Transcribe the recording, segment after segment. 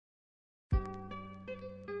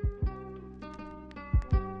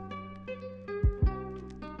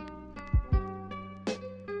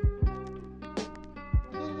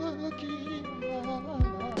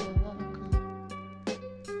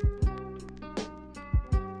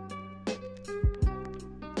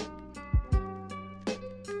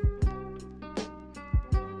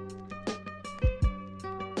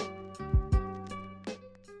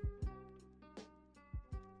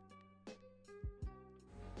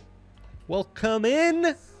Welcome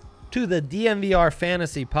in to the DNVR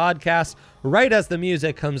Fantasy Podcast. Right as the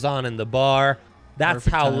music comes on in the bar, that's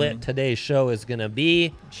Perfect how timing. lit today's show is going to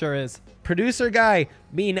be. Sure is. Producer Guy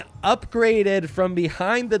being upgraded from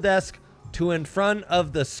behind the desk to in front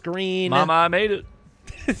of the screen. Mama, I made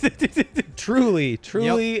it.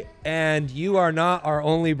 Truly. And you are not our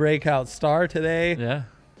only breakout star today. Yeah.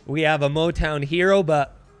 We have a Motown hero,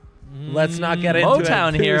 but let's not get into it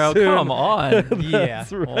Motown too hero, soon. come on. Yeah.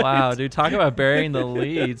 That's right. Wow, dude, talk about burying the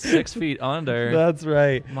lead 6 feet under. That's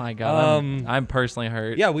right. My God, I'm personally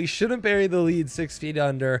hurt. Yeah, we shouldn't bury the lead 6 feet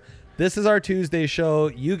under. This is our Tuesday show.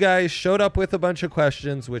 You guys showed up with a bunch of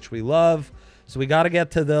questions, which we love. So we got to get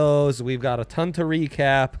to those. We've got a ton to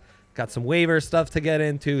recap. Got some waiver stuff to get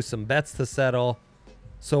into, some bets to settle,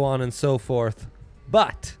 so on and so forth.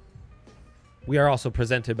 But we are also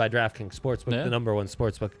presented by DraftKings Sportsbook, Yeah. the number one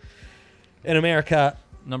sportsbook in America.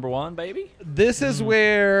 Number one, baby. This is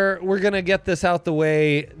where we're going to get this out the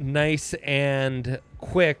way nice and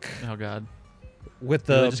quick Oh, God. with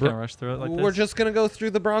We're the just going to rush through it like this? We're just going to go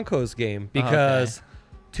through the Broncos game because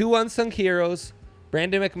two unsung heroes,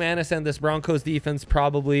 Brandon McManus and this Broncos defense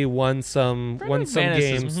probably won some McManus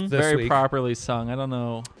games is this very week. properly sung. I don't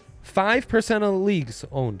know. 5% of the leagues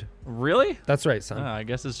owned. Really? That's right, Oh, son. I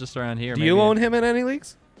guess it's just around here. Do maybe. you own him in any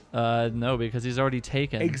leagues? No, because he's already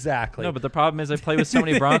taken. Exactly. No, but the problem is I play with so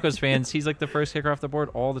many Broncos fans. He's like the first kicker off the board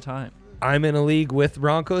all the time. I'm in a league with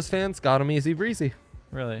Broncos fans. Got him easy breezy.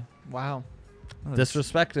 Really? Wow. Oh, that's-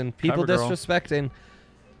 Disrespecting. People Clever girl. disrespecting.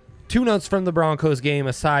 Two notes from the Broncos game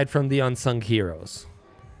aside from the unsung heroes.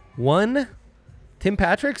 One, Tim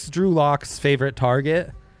Patrick's Drew Lock's favorite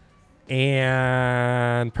target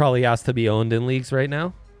and probably has to be owned in leagues right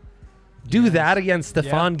now. Do that against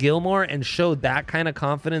Stephon Gilmore and show that kind of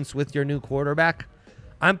confidence with your new quarterback.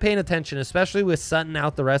 I'm paying attention, especially with Sutton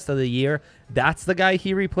out the rest of the year. That's the guy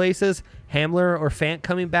he replaces. Hamler or Fant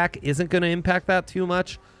coming back isn't going to impact that too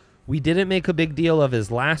much. We didn't make a big deal of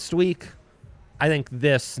his last week. I think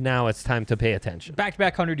now it's time to pay attention.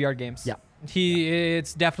 Back-to-back 100-yard games. Yeah.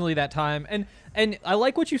 It's definitely that time. And I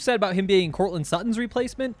like what you said about him being Cortland Sutton's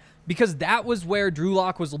replacement because that was where Drew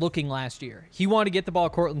Lock was looking last year. He wanted to get the ball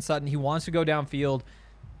to Cortland Sutton. He wants to go downfield.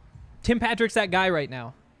 Tim Patrick's that guy right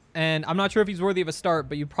now. And I'm not sure if he's worthy of a start,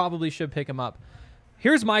 but you probably should pick him up.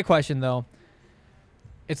 Here's my question, though.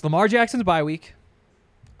 It's Lamar Jackson's bye week.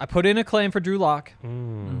 I put in a claim for Drew Lock.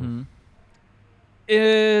 Mm-hmm.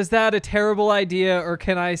 Is that a terrible idea, or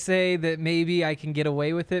can I say that maybe I can get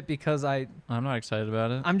away with it because I'm not excited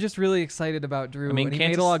about it. I'm just really excited about Drew. I mean, and he made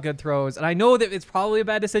Kansas- a lot of good throws. And I know that it's probably a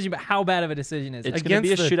bad decision, but how bad of a decision is it? It's going to be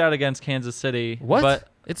a against the- shootout against Kansas City. What? But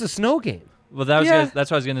It's a snow game. well, that's Yeah. what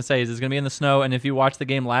I was going to say. Is it's going to be in the snow, and if you watch the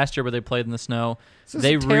game last year where they played in the snow, This is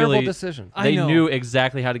they a terrible really decision. I they know. knew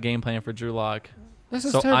exactly how to game plan for Drew Lock. This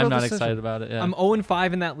is So a terrible I'm not decision. excited about it. Yeah. I'm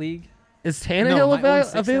 0-5 in that league. Is No, Tannehill am I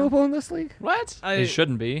 0-6 now? available in this league? what? I- He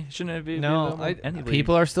shouldn't be. Shouldn't it be? No, available in any league?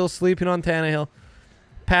 People are still sleeping on Tannehill.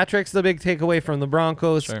 Patrick's the big takeaway from the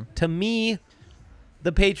Broncos. Sure. To me,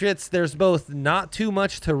 the Patriots, there's both not too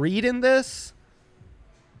much to read in this,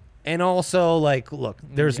 and also, look,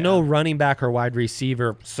 there's no running back or wide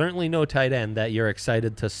receiver, certainly no tight end that you're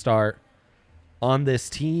excited to start on this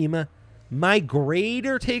team. My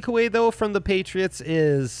greater takeaway, though, from the Patriots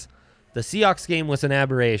is the Seahawks game was an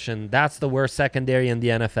aberration. That's the worst secondary in the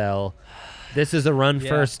NFL. This is a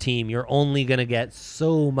run-first team. You're only going to get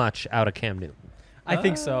so much out of Cam Newton. I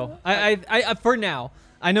think so. I for now.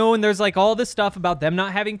 I know, and there's all this stuff about them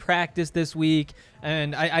not having practice this week,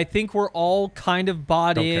 and I think we're all kind of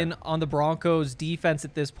bought Don't in care. on the Broncos defense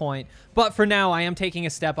at this point. But for now, I am taking a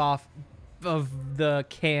step off of the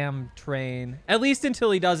Cam train, at least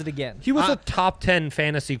until he does it again. He was a top 10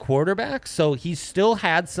 fantasy quarterback, so he still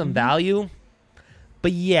had some value.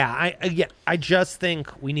 But yeah, I just think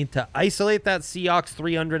we need to isolate that Seahawks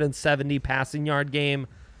 370 passing yard game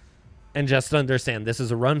and just understand this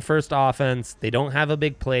is a run-first offense. They don't have a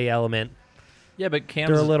big play element. Yeah, but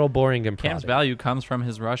They're a little boring and Cam's prodding. value comes from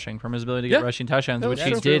his rushing, from his ability to get Yeah. rushing touchdowns, That which was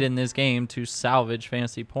he true. did in this game to salvage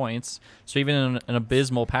fantasy points. So even in an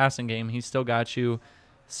abysmal passing game, he still got you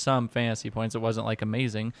some fantasy points. It wasn't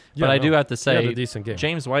amazing. Yeah, but I do no. have to He had say, a decent game.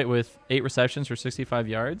 James White with 8 receptions for 65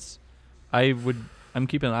 yards, I'm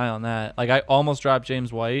keeping an eye on that. I almost dropped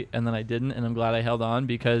James White, and then I didn't, and I'm glad I held on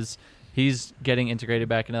because he's getting integrated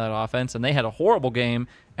back into that offense. And they had a horrible game,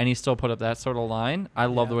 and he still put up that sort of line. I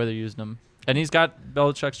love the way they're using him. And he's got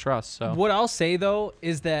Belichick's trust. So What I'll say, though,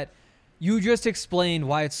 is that you just explained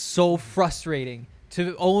why it's so frustrating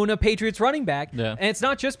to own a Patriots running back. Yeah. And it's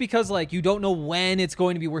not just because, like, you don't know when it's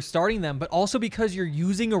going to be worth starting them, but also because you're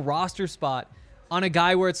using a roster spot on a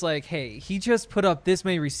guy where it's like, hey, he just put up this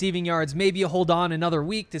many receiving yards. Maybe you hold on another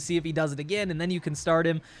week to see if he does it again, and then you can start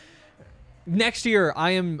him. Next year,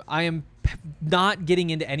 I am not getting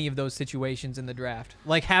into any of those situations in the draft.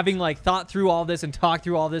 Like having thought through all this and talked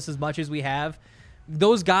through all this as much as we have.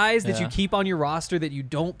 Those guys that you keep on your roster that you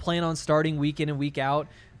don't plan on starting week in and week out,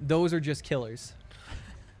 those are just killers.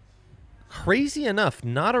 Crazy enough,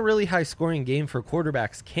 not a really high scoring game for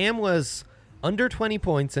quarterbacks. Cam was under 20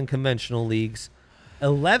 points in conventional leagues,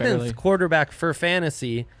 11th Barely. quarterback for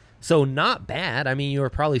fantasy. So not bad. I mean, you were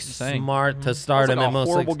probably smart to start It's him like in a most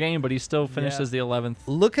horrible leagues. game, but he still finishes the 11th.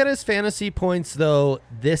 Look at his fantasy points, though,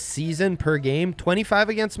 this season per game. 25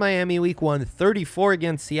 against Miami week 1, 34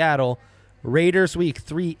 against Seattle. Raiders week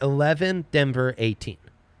 3, 11. Denver, 18.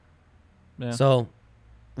 Yeah. So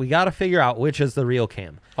we got to figure out which is the real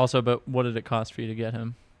Cam. Also, but what did it cost for you to get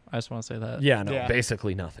him? I just want to say that. Yeah, no, Yeah.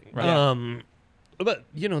 basically nothing. Right. But,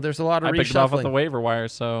 there's a lot of I picked him off with the reshuffling. waiver wire,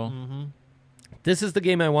 so This is the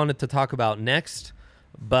game I wanted to talk about next,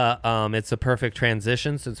 but it's a perfect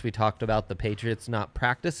transition since we talked about the Patriots not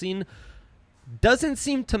practicing. Doesn't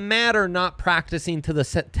seem to matter not practicing to the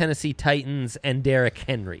Tennessee Titans and Derrick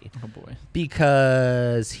Henry oh boy.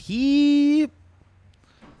 because he's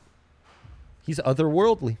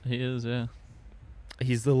otherworldly. He is, yeah.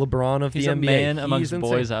 He's the LeBron of He's the a NBA. man He's amongst insane.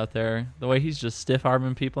 boys out there. The way he's just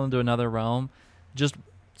stiff-arming people into another realm. Just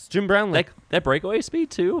It's Jim Brownlee. that breakaway speed,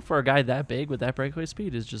 too, for a guy that big with that breakaway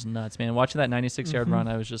speed is just nuts, man. Watching that 96-yard run,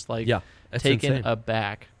 I was just like Yeah, it's taken insane.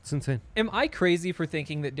 aback. It's insane. Am I crazy for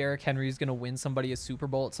thinking that Derrick Henry is going to win somebody a Super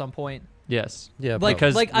Bowl at some point? Yes. Yeah, Like,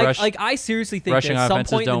 Because I seriously think that rushing at some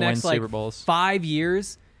offenses point in don't the win next Super Bowls. 5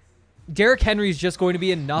 years, Derrick Henry is just going to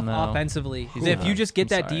be enough No, offensively. he's That if you not. just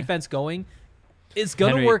get I'm that sorry. defense going, it's going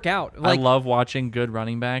to Henry, work out. I love watching good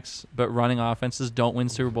running backs, but running offenses don't win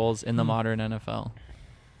Super Bowls in the modern NFL.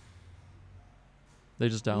 They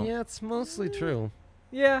just don't. Yeah, it's mostly true.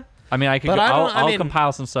 yeah. I mean, I could. But I don't- I I'll mean,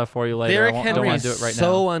 compile some stuff for you later. Derrick I don't Henry want to is do it right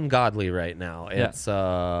so now. ungodly right now. Yeah.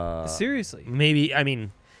 It's Seriously. maybe. I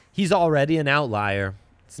mean, he's already an outlier.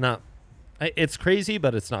 It's not. It's crazy,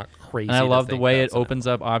 but it's not crazy. And I to love the think way it that's an opens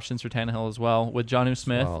up options for Tannehill as well with Jonnu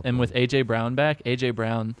Smith wild. and with AJ Brown back. AJ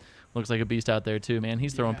Brown looks like a beast out there too, man.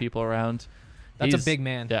 He's throwing Yeah. people around. That's He's- a big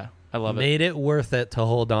man. Yeah, I love it. made it worth it to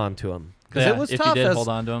hold on to him because Yeah, it was if tough. you did as, hold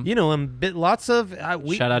on to him. and lots of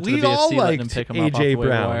we Shout out to we the all BFC letting him liked pick him up off AJ the waiver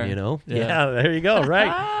Brown. wire. Yeah. Yeah. There you go.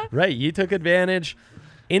 Right, right. You took advantage.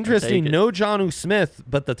 Interesting. Take it. No Jonnu Smith,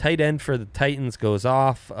 but the tight end for the Titans goes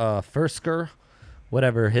off. Fersker,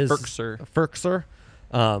 whatever his Ferkser.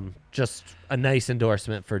 Just a nice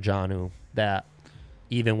endorsement for Jonnu that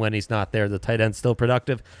even when he's not there, the tight end's still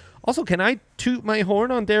productive. Also, can I toot my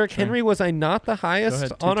horn on Derrick Sure. Henry? Was I not the highest ahead,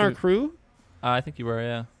 toot, on our toot. crew? I think you were,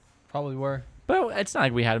 yeah. Probably were. But it's not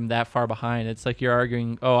like we had him that far behind. It's like you're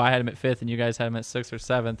arguing, oh, I had him at 5th and you guys had him at 6th or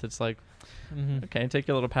 7th. It's like, okay, take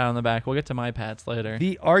your little pat on the back. We'll get to my pats later.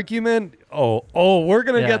 The argument, we're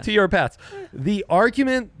going to Yeah. get to your pats. The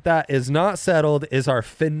argument that is not settled is our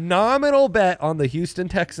phenomenal bet on the Houston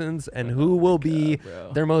Texans and who will be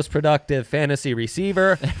bro. their most productive fantasy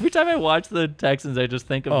receiver. Every time I watch the Texans, I just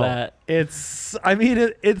think of that.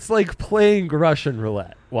 It's like playing Russian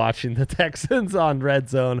roulette, watching the Texans on Red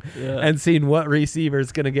Zone Yeah. and seeing what receiver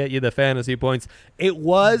is going to get you the fantasy points. It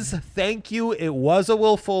was a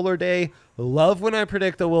Will Fuller day. Love when I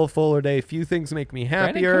predict a Will Fuller day. Few things make me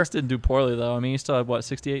Brandon happier. Cooks didn't do poorly, though. I mean, he still had,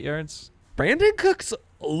 68 yards? Brandon Cooks,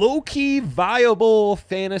 low-key viable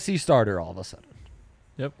fantasy starter all of a sudden.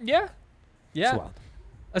 Yep. Yeah. It's Yeah. wild.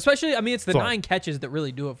 Especially, I mean, it's the Sorry. 9 catches that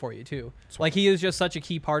really do it for you, too. Like, he is just such a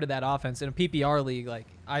key part of that offense. In a PPR league,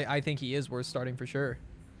 I think he is worth starting for sure.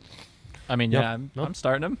 I mean, Yep. yeah, I'm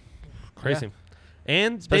starting him. Crazy.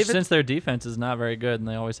 And Especially David, since their defense is not very good and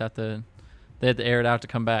they always have to air it out to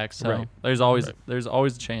come back. So Right. there's always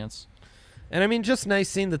a chance. and I mean, just nice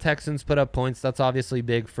seeing the Texans put up points. That's obviously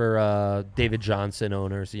big for David Johnson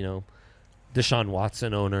owners, Deshaun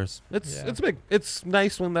Watson owners. It's big. It's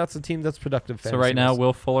nice when that's a team that's productive. So right now, fantasy-wise.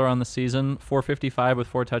 Will Fuller on the season, 455 with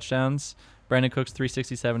 4 touchdowns. Brandon Cooks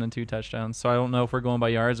 367 and 2 touchdowns. So I don't know if we're going by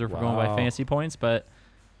yards or if we're going by Wow. fantasy points, but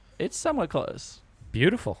it's somewhat close.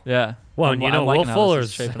 Beautiful. Yeah. Well, I'm and liking Will how this is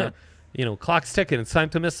Fuller's, shaping up. clock's ticking. It's time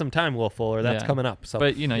to miss some time, Will Fuller. That's Yeah. coming up. So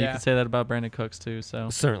But you Yeah. can say that about Brandon Cooks too. So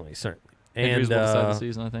certainly. Injuries And will decide the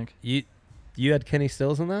season, I think. you had Kenny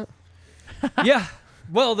Stills in that? Yeah.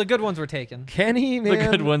 Well, the good ones were taken. Kenny, man. The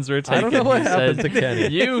good ones were taken. I don't know what he happened said. to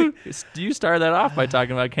Kenny. You started that off by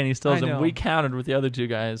talking about Kenny Stills, I and know. we countered with the other two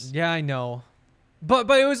guys. Yeah, I know. But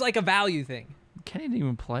it was like a value thing. Kenny didn't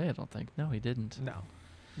even play, I don't think. No, he didn't. No.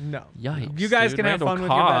 No. Yikes! You guys dude. can have Randall fun with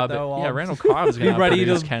your Cobb. bet, though. Yeah, I'll Randall Cobb's be gonna ready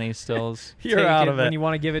produce to Kenny Stills. You're take out it of it. when you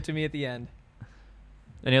want to give it to me at the end.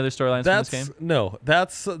 Any other storylines from this game? No,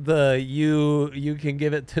 that's the you can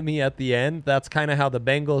give it to me at the end. That's kind of how the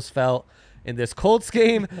Bengals felt in this Colts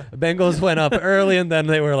game. The Bengals went up early and then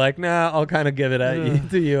they were like, "Nah, I'll kind of give it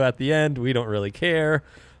to you at the end. We don't really care."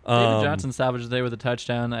 David Johnson salvaged the day with a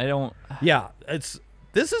touchdown. I don't. Yeah,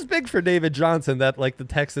 this is big for David Johnson that like the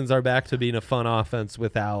Texans are back to being a fun offense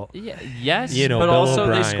without. Yeah, yes, You know, but Bill also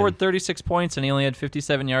O'Brien. they scored 36 points and he only had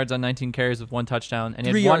 57 yards on 19 carries with 1 touchdown and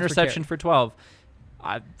he 3 had 1 yards per reception carry. for 12.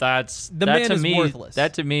 That's The that man to is me. worthless.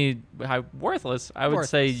 That to me, worthless. I would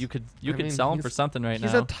say Worthless. you could I mean, sell him for he's- something right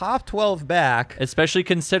He's now. a top 12 back. Especially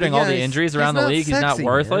considering all Yeah, the he's- injuries he's around the not league, he's not sexy,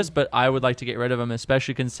 worthless. man. But I would like to get rid of him,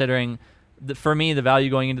 especially considering. For me, the value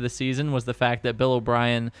going into the season was the fact that Bill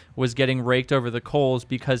O'Brien was getting raked over the coals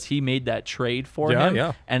because he made that trade for Yeah, him.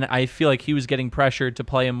 yeah. And I feel like he was getting pressured to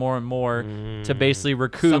play him more and more to basically Some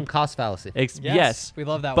recoup. cost fallacy. Yes, We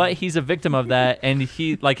love that but one. he's a victim of that, and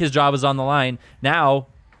his job is on the line now.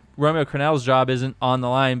 Romeo Crennel's job isn't on the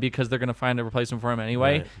line because they're going to find a replacement for him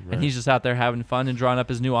anyway, Right. and he's just out there having fun and drawing up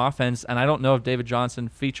his new offense. And I don't know if David Johnson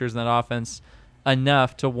features in that offense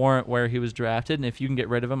enough to warrant where he was drafted. And if you can get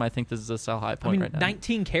rid of him, I think this is a sell high I point mean, right now.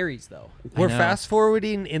 19 carries, though. We're know. fast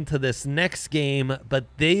forwarding into this next game, but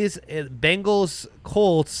these Bengals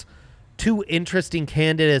Colts, 2 interesting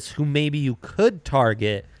candidates who maybe you could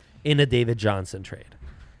target in a David Johnson trade,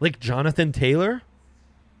 like Jonathan Taylor.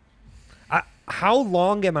 How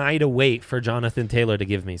long am I to wait for Jonathan Taylor to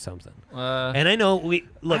give me something? And I know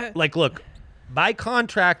look. By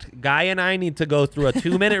contract, Guy and I need to go through a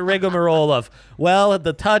 2-minute rigmarole of, well,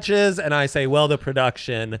 the touches, and I say, well, the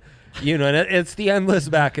production, and it's the endless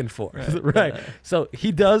back and forth, right? So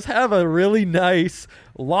he does have a really nice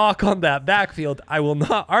lock on that backfield. I will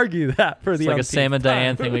not argue that for It's the like a umpteenth Sam and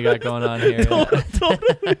Diane time. thing we got going on here.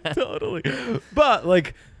 Totally. But,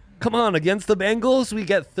 like, come on, against the Bengals, we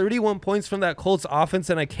get 31 points from that Colts offense,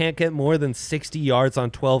 and I can't get more than 60 yards on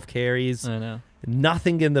 12 carries. I know.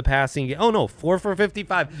 Nothing in the passing game. Oh, no, 4 for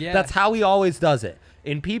 55. Yeah. That's how he always does it.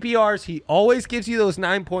 In PPRs, he always gives you those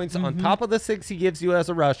 9 points on top of the 6 he gives you as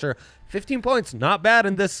a rusher. 15 points, not bad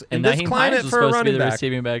in this And this Nyheim climate Hines was for a supposed to be running the back.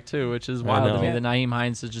 receiving back too, which is I wild to know. me Yeah. that Nyheim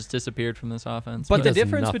Hines has just disappeared from this offense. But the does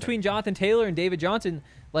difference nothing. between Jonathan Taylor and David Johnson,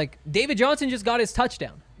 like David Johnson just got his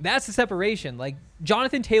touchdown. That's the separation. Like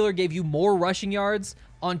Jonathan Taylor gave you more rushing yards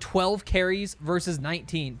on 12 carries versus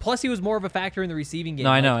 19. Plus, he was more of a factor in the receiving game.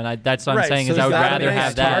 No, I Like, know, and that's what I'm Right, saying so is I is would that a rather nice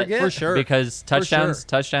have that target? For sure. because For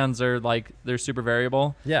touchdowns are like they're super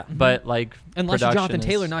variable. Yeah. but like Unless you're production Jonathan is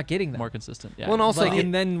Taylor not getting them. more consistent. Yeah, Well, and also, Like, it-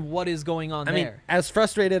 and then what is going on I mean, there? as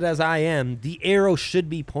frustrated as I am, the arrow should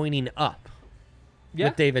be pointing up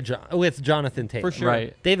Yeah. with Jonathan Taylor. For sure.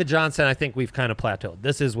 right. David Johnson, I think we've kind of plateaued.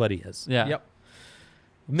 This is what he is. Yeah. Yep.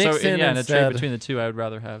 Mixon so in a trade instead, between the two, I would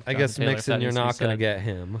rather have. I guess Jonathan Taylor, if Mixon, that you're needs to be not going to said. get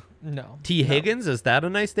him. No. T. No. Higgins, is that a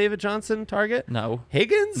nice David Johnson target? No,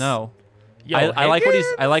 Higgins? no. Yo, I like what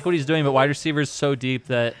Higgins? I like what he's doing, but wide receiver is so deep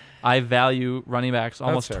that I value running backs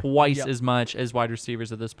almost fair. twice Yep. as much as wide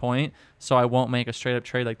receivers at this point. So I won't make a straight up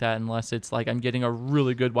trade like that unless it's like I'm getting a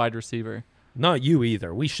really good wide receiver. Not you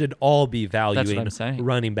either. We should all be valuing I'm saying.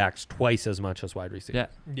 running backs twice as much as wide receivers.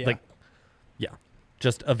 Yeah. Yeah. Like, yeah.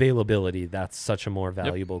 Just availability. That's such a more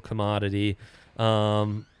valuable commodity.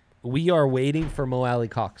 We are waiting for Mo Alley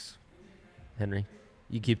Cox. Henry,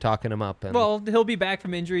 you keep talking him up. And Well, he'll be back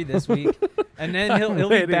from injury this week, and then he'll be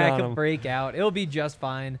Waiting back on and him. break out. It'll be just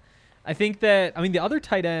fine. I think that the other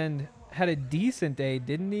tight end had a decent day,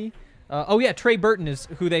 didn't he? Trey Burton is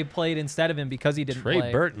who they played instead of him because he didn't Trey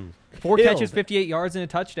play. Burton. 4 killed catches, it. 58 yards, and a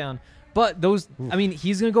touchdown. But those,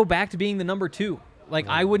 he's going to go back to being the number 2. Like,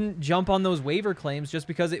 I wouldn't jump on those waiver claims just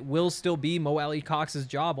because it will still be Mo Alley Cox's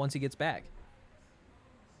job once he gets back.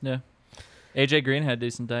 Yeah. AJ Green had a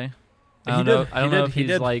decent day. I He don't know. did. I don't He know did. if He he's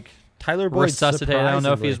did. like Tyler Boyd. resuscitated. I don't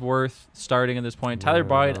know if he's surprisingly. worth starting at this point. Tyler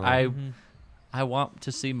Boyd, Mm-hmm. I want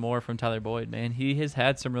to see more from Tyler Boyd, man. He has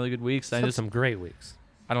had some really good weeks. He's had some great weeks.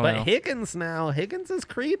 I don't But know. Higgins now. Higgins is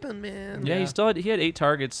creeping, man. Yeah, he had 8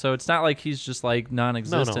 targets, so it's not like he's just like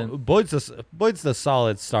non-existent. No. Boyd's the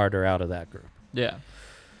solid starter out of that group. Yeah.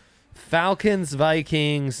 Falcons,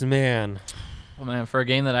 Vikings, man. Oh man, for a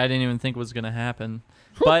game that I didn't even think was going to happen.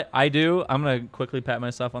 But I'm going to quickly pat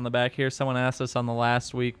myself on the back here. Someone asked us on the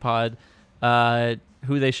last week pod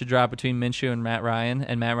who they should drop between Minshew and Matt Ryan,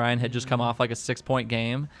 and Matt Ryan had just come off like a 6-point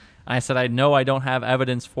game. I said, I know I don't have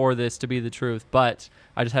evidence for this to be the truth, but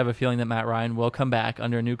I just have a feeling that Matt Ryan will come back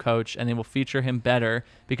under a new coach, and they will feature him better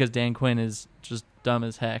because Dan Quinn is just dumb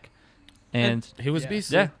as heck. And He was Yeah.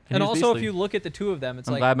 beastly. yeah, he And was also, if beastly. you look at the two of them, it's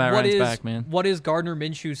I'm like, glad Matt what Ryan's is back, man. what is Gardner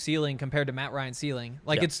Minshew's ceiling compared to Matt Ryan's ceiling?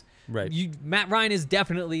 Like Yeah. it's Right. Matt Ryan is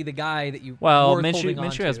definitely the guy that you Well, worth holding on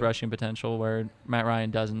Minshew has to. rushing potential where Matt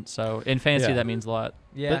Ryan doesn't. So in fantasy, Yeah. that means a lot.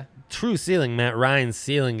 Yeah, But true ceiling, Matt Ryan's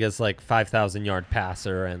ceiling is like 5,000 yard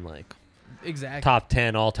passer and like exactly. top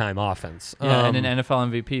 10 all time offense. Yeah, and an NFL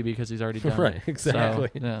MVP because he's already done Right, it. exactly.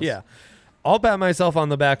 So, yes. Yeah. I'll pat myself on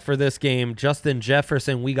the back for this game. Justin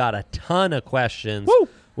Jefferson, we got a ton of questions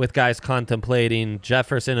with guys contemplating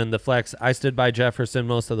Jefferson and the flex. I stood by Jefferson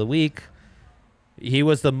most of the week. He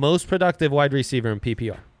was the most productive wide receiver in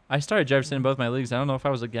PPR. I started Jefferson in both my leagues. I don't know if I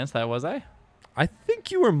was against that. Was I? I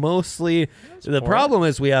think you were mostly. The for it. problem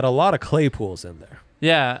is we had a lot of Claypools in there.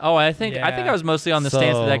 Yeah. Oh, I think Yeah. I was mostly on the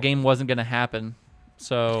stance that So- that game wasn't going to happen.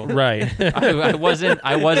 So Right. I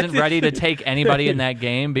wasn't ready to take anybody in that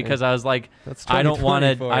game because I was like, That's I don't want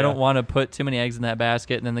 2020 to for I ya. don't want to put too many eggs in that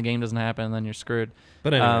basket and then the game doesn't happen and then you're screwed.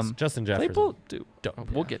 But anyways, Justin Jefferson. Claypool, dude,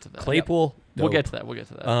 Dope. we'll get to that. Claypool. We'll dope. get to that. We'll get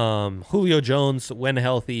to that. Julio Jones, when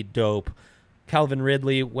healthy, dope. Calvin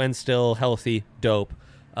Ridley, when still healthy, dope.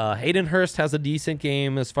 Hayden Hurst has a decent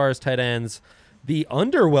game as far as tight ends. The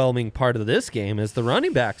underwhelming part of this game is the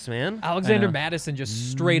running backs, man. Alexander I know. Madison just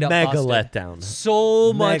straight up Mega busted. letdown.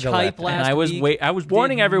 So much Mega hype letdown. last And I was week. I was did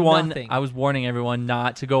warning everyone. nothing. I was warning everyone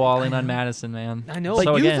not to go all in on Madison, man. I know. But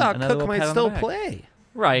So you again, thought another Cook little might pat on the still back. play.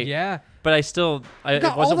 Right. Yeah. But I still, it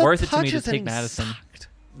Got all wasn't the worth it to me to touches and take he Madison. sucked.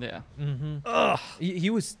 Yeah. Ugh. He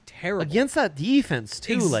was terrible. Against that defense,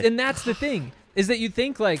 too. Like, and that's the thing, is that you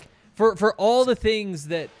think like for all the things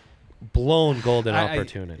that blown golden I-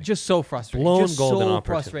 opportunity. just so frustrating. Blown just golden so opportunity.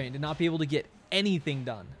 frustrating to not be able to get anything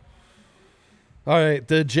done. All right,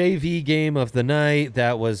 the JV game of the night,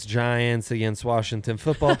 that was Giants against Washington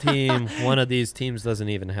football team. One of these teams doesn't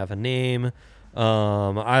even have a name.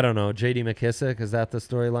 I don't know. J.D. McKissick, is that the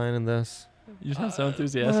storyline in this? You sound so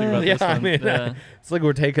enthusiastic about yeah, this one. I mean, Yeah. it's like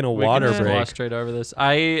we're taking a We water can just break. gloss straight over this.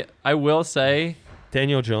 I will say,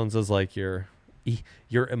 Daniel Jones is like your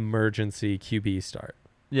emergency QB start.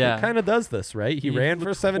 yeah. He kind of does this, right? He ran for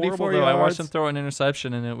looked 74 horrible, though. yards. I watched him throw an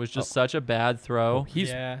interception, and it was just such a bad throw He's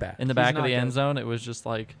Yeah. bad. in the He's back of not the end good. zone. It was just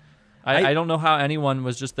like, I- I don't know how anyone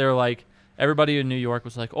was just there. Like everybody in New York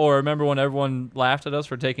was like, "Oh, remember when everyone laughed at us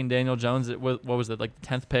for taking Daniel Jones? What was it, like the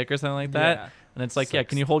 10th pick or something like that?" Yeah. And it's like, yeah,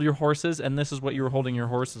 can you hold your horses? And this is what you were holding your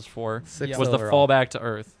horses for. Sixth Was the overall. fall back to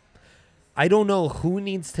earth. I don't know who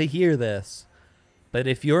needs to hear this, but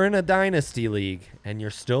if you're in a dynasty league and you're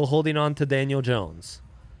still holding on to Daniel Jones,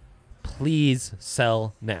 please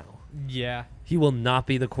sell now. Yeah. He will not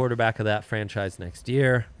be the quarterback of that franchise next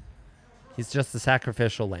year. He's just a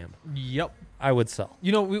sacrificial lamb. Yep. I would sell.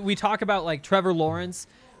 You know, we talk about like Trevor Lawrence.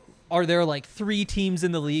 Are there like 3 teams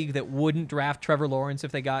in the league that wouldn't draft Trevor Lawrence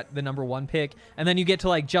if they got the number 1 pick? And then you get to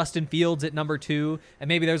like Justin Fields at number 2, and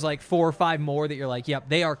maybe there's like 4 or 5 more that you're like, yep,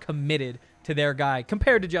 they are committed to their guy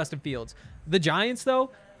compared to Justin Fields. The Giants,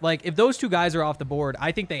 though, like if those 2 guys are off the board,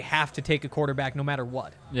 I think they have to take a quarterback no matter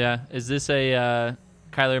what. Yeah. Is this a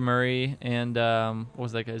Kyler Murray and what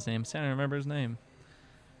was that guy's name? I don't remember his name.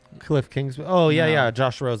 Cliff Kingsbury. Oh, yeah, No. yeah.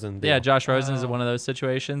 Josh Rosen. deal. Yeah, Josh Rosen is Oh. one of those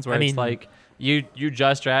situations where I it's mean- like you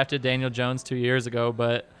just drafted Daniel Jones 2 years ago,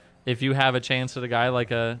 but if you have a chance at a guy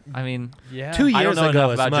like I mean, Yeah. 2 I don't years know ago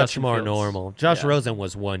enough is about much Justin more Fields. normal. Josh Yeah. Rosen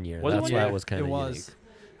was 1 year. Was it That's 1 why year? it was kind It of was. unique.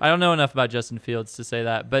 I don't know enough about Justin Fields to say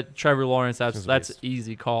that, but Trevor Lawrence, He's a that's beast.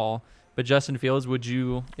 easy call. But Justin Fields, would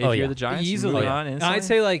you, if Oh, you're yeah. the Giants, Easily. move on And instantly? I'd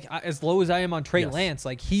say like as low as I am on Trey Yes. Lance,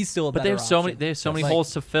 like he's still a but better they have so many, option. they have so many Like-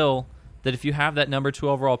 holes to fill that if you have that number 2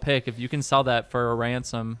 overall pick, if you can sell that for a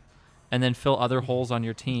ransom, and then fill other holes on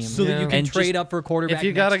your team, so that Yeah. you can And trade just- up for a quarterback. If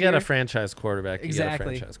you got to next get a year. franchise quarterback, you Exactly.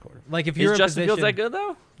 get a franchise quarterback. Like if you're is in a Justin Fields position- that good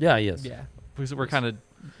though? Yeah, he is. Yeah. Because we're kind of,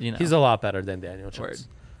 He's a lot better than Daniel Jones. Word.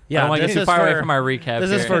 Yeah, I don't want to this get too is far away for- from our recap.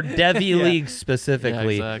 This is here. for Devy Yeah. League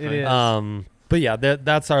specifically. Yeah, exactly. It is. But yeah,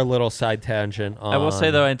 that's our little side tangent. I will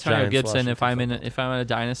say though, on Antonio Giants, Gibson. If Washington I'm in a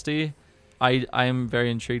dynasty, I am very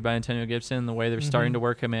intrigued by Antonio Gibson. The way they're starting to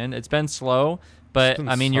work him in. It's been slow, but been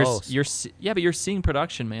I mean slow. you're seeing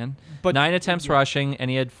production, man. But 9 attempts rushing, and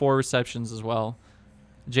he had 4 receptions as well.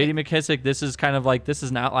 J.D. McKissick, this is kind of like this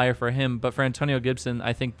is an outlier for him, but for Antonio Gibson,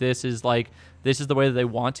 I think this is the way that they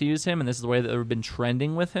want to use him, and this is the way that they've been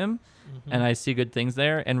trending with him. And I see good things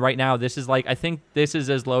there. And right now, this is I think this is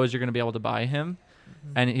as low as you're going to be able to buy him,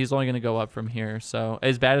 and he's only going to go up from here. So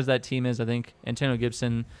as bad as that team is, I think Antonio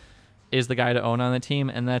Gibson is the guy to own on the team,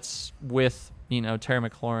 and that's with Terry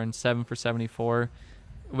McLaurin 7 for 74.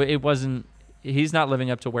 It wasn't he's not living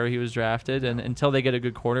up to where he was drafted, and until they get a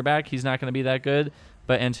good quarterback, he's not going to be that good.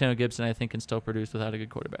 But Antonio Gibson, I think, can still produce without a good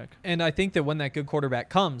quarterback. And I think that when that good quarterback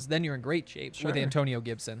comes, then you're in great shape with Antonio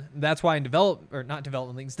Gibson. That's why in not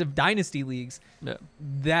development leagues, the dynasty leagues,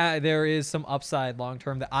 that there is some upside long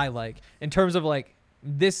term that I like. In terms of like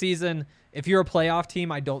this season, if you're a playoff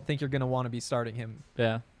team, I don't think you're going to want to be starting him.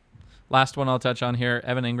 Yeah. Last one I'll touch on here.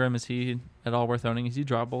 Evan Ingram, is he at all worth owning? Is he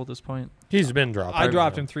droppable at this point? He's been dropped. I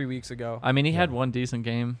dropped him 3 weeks ago. I mean, he had one decent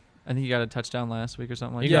game. I think he got a touchdown last week or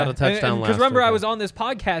something like He that. got a touchdown last Because remember, week, I was on this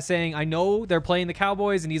podcast saying, I know they're playing the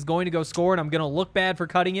Cowboys and he's going to go score and I'm going to look bad for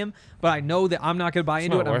cutting him, but I know that I'm not going to buy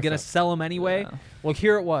into not it. I'm worth going to it. sell him anyway. Yeah. Well,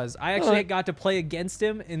 here it was. I actually got to play against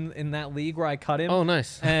him in that league where I cut him. Oh,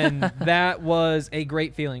 nice. And that was a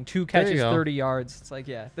great feeling. 2 There you catches, go. 30 yards. It's like,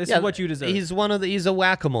 this is what you deserve. He's he's a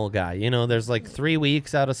whack-a-mole guy. You know, there's like 3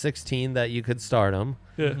 weeks out of 16 that you could start him.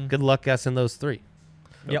 Yeah. Good luck guessing those 3.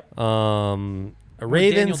 Yep.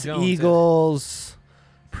 Ravens, Daniel Jones, Eagles.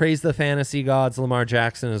 Praise the fantasy gods. Lamar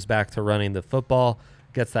Jackson is back to running the football.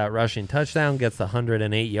 Gets that rushing touchdown. Gets the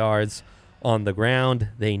 108 yards on the ground.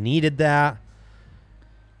 They needed that.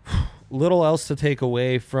 Little else to take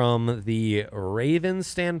away from the Ravens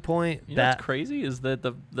standpoint. You know that what's crazy is that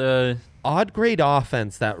the odd grade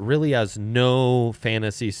offense that really has no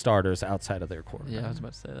fantasy starters outside of their quarterback. yeah, I was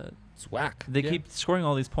about to say that. It's whack. They keep scoring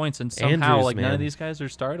all these points, and somehow Andrews, like none man. of these guys are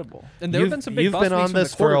startable. And there have been some big You've bust been weeks on from the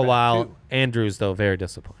this for a quarterback, while. too. Andrews, though, very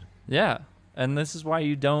disappointed. Yeah, and this is why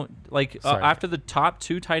you don't like Sorry. after the top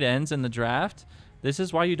 2 tight ends in the draft. This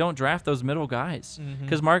is why you don't draft those middle guys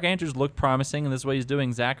because Mark Andrews looked promising, and this is what he's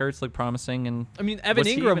doing. Zach Ertz looked promising, and I mean, Evan Was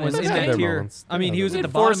he Ingram even was in in that? that Their tier. moments. I mean, he was he at the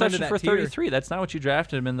had 4 bottom end of receptions that for tier. 33. That's not what you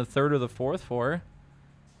drafted him in the 3rd or the 4th for.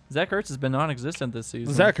 Zach Ertz has been non-existent this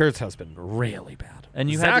season. Zach Ertz has been really bad.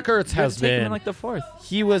 and you Zach had, Ertz you had has to take him been in like the 4th.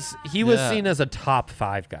 He was Yeah. seen as a top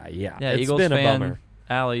 5 guy. Yeah, Yeah, it's Eagles been a fan. bummer.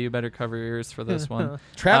 Allie, you better cover your ears for this one.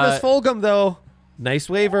 Travis Fulgham, though, nice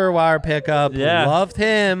waiver wire pickup. Yeah. Loved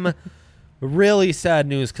him. Really sad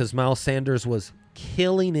news because Miles Sanders was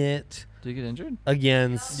killing it Did he get injured?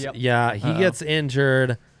 against. Yep. Yeah, he Uh-oh. gets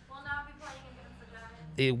injured. Will not be playing against the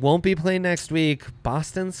Giants. It won't be playing next week.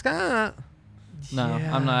 Boston Scott. No,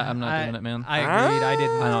 I'm not doing it, man. I agreed. I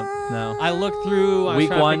didn't. I don't know. I looked through. I was Week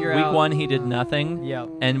trying to one, figure week out. one, he did nothing. Yep.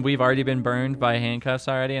 And we've already been burned by handcuffs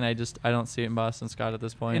already, and I don't see it in Boston Scott at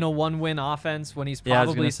this point. In a 1-win offense when he's Yeah, I was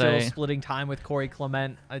probably gonna still say. splitting time with Corey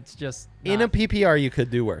Clement. It's just In a not- PPR, you could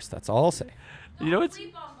do worse. That's all I'll say. You know what's-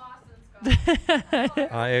 Sleep on Boston,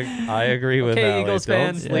 Scott. I agree with Okay, that. Eagles Don't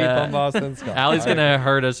fans. sleep Yeah. on Boston Scott. Allie's gonna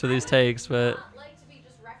hurt us for these takes, but Not like to be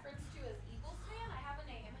just referenced to as Eagles fan. I have a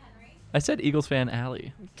name, Henry. I said Eagles fan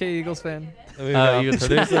Allie. Okay, Eagles fan. We got Eagles-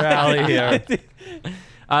 producer Allie here.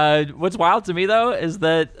 What's wild to me though is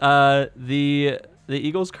that the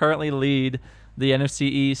Eagles currently lead the NFC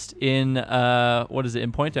East in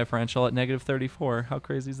in point differential at -34. How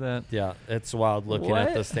crazy is that? Yeah, it's wild looking at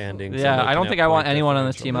What? the standings. and Yeah, I looking don't at think I want point anyone on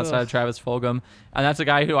this team differential. outside of Travis Fulgham, and that's a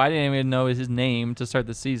guy who I didn't even know his name to start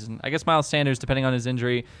the season. I guess Miles Sanders, depending on his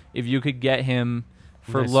injury, if you could get him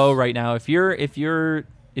for Nice. low right now, if you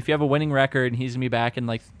have a winning record and he's gonna be back in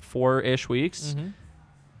like 4-ish weeks, Mm-hmm.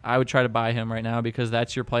 I would try to buy him right now because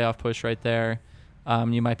that's your playoff push right there.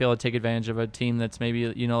 You might be able to take advantage of a team that's maybe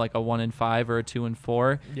like a 1-5 or a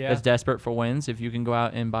 2-4 Yeah. that's desperate for wins. If you can go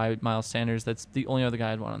out and buy Miles Sanders, that's the only other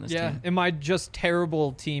guy I'd want on this Yeah, team. and my just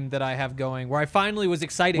terrible team that I have going, where I finally was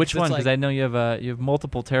excited. Which one? Because Like, I know you have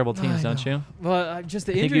multiple terrible teams, I don't know. you? well, just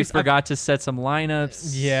the I think you injuries. forgot to set some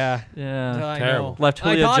lineups. Yeah. Yeah. I Terrible. know. Left I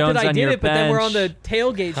Julio thought Jones that I on did your it, but then we're on bench. the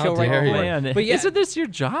tailgate How show right dare you. before. Man, But yeah, isn't this your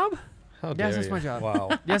job? How Yes, dare that's you. my job. Wow.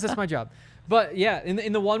 yes, that's my job. But yeah,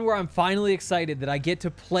 in the one where I'm finally excited that I get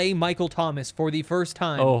to play Michael Thomas for the first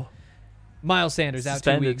time. Oh, Miles Sanders out 2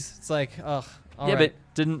 Suspended. weeks. It's like, ugh. all yeah, right.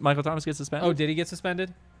 but didn't Michael Thomas get suspended? Oh, did he get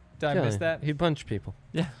suspended? Did I miss that? He punched people.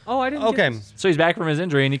 yeah. Oh, I didn't. Okay. Get So he's back from his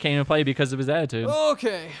injury and he can't even play because of his attitude.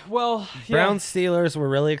 Okay. Well, yeah. Browns Steelers, we're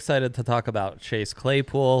really excited to talk about Chase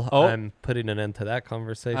Claypool. Oh. I'm putting an end to that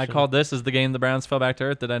conversation. I called this as the game the Browns fell back to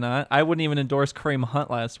earth, did I not? I wouldn't even endorse Kareem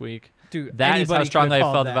Hunt last week. Dude, That is how anybody strongly could've I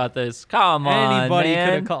called felt that. about this. Come on, Anybody man.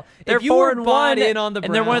 could have called. They're If you were 4-1 bought in on the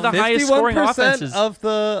and they're one of the Browns- highest scoring 51% offenses.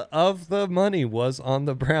 of the money was on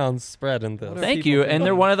the Browns spread in this. What are Thank people you. And they're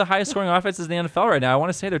thinking? one of the highest scoring offenses in the NFL right now. I want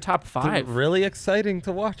to say they're top They're 5. really exciting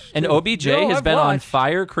to watch. And too. OBJ No, has I've been on watched.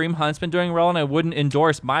 fire. Kareem Hunt's been doing well, and I wouldn't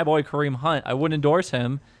endorse my boy Kareem Hunt. I wouldn't endorse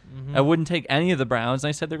him. I wouldn't take any of the Browns. And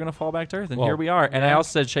I said they're going to fall back to earth, and Well, here we are. And I yeah.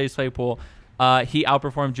 also said Chase Claypool. He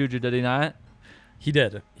outperformed Juju, did he not? He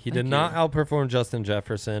did. He did Thank not you. outperform Justin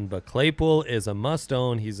Jefferson, but Claypool is a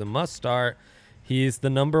must-own. He's a must-start. He's the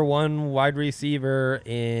number 1 wide receiver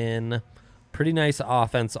in Pretty nice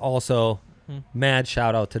offense. Also, mad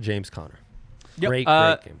shout out to James Conner. Yep. Great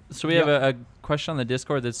game. So we have a question on the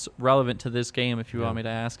Discord that's relevant to this game. If you want me to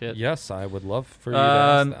ask it. Yes, I would love for you to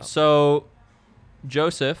ask that. So,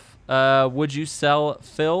 Joseph, would you sell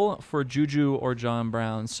Phil for Juju or John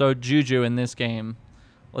Brown? So Juju in this game,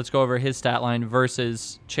 let's go over his stat line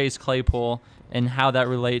versus Chase Claypool and how that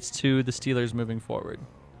relates to the Steelers moving forward.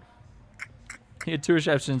 He had 2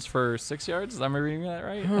 receptions for 6 yards. Am I reading that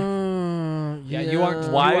right? Yeah, you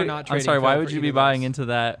aren't. Why? You are not I'm trading sorry. Why Phil would for you be either of buying those. into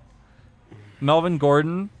that? Melvin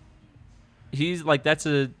Gordon, he's like that's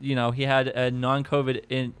a he had a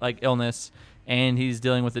non-COVID illness and he's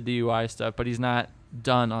dealing with the DUI stuff, but he's not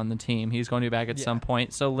done on the team. He's going to be back at some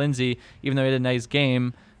point. So Lindsey, even though he had a nice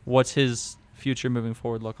game, what's his future moving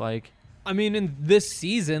forward look like? I mean, in this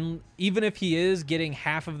season, even if he is getting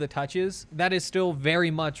half of the touches, that is still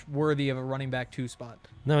very much worthy of a running back 2 spot.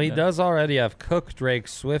 No, he Yeah. does already have Cook, Drake,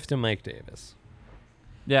 Swift, and Mike Davis.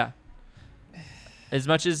 Yeah. As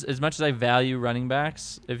much as I value running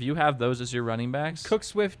backs, if you have those as your running backs, Cook,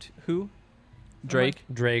 Swift, who? Drake,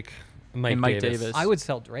 Drake, Mike, And Mike Davis. Davis. I would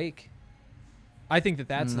sell Drake. I think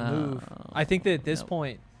that's the move. I think that at this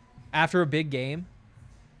point, after a big game,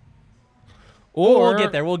 we'll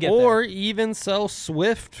get there. We'll get or even sell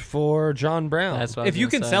Swift for John Brown. that's what I was if you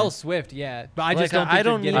gonna can say. sell Swift, yeah. But I just Like, don't think I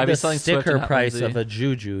don't you're need I'd be the selling Swift sticker and not price Lindsey. of a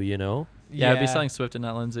Juju, you know? Yeah, I'd be selling Swift and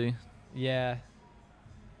not Lindsey. Yeah.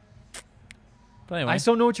 But anyway, I just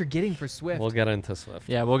don't know what you're getting for Swift. We'll get into Swift.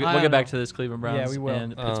 yeah, we'll I get don't back know. to this Cleveland Browns Yeah, we will.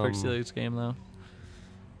 and Pittsburgh Um, Steelers game though.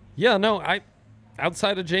 Yeah, no,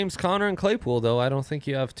 outside of James Conner and Claypool, though, I don't think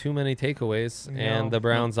you have too many takeaways. No. And the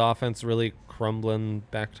Browns' offense really crumbling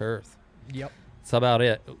back to earth. Yep. That's about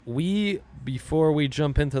it. Before we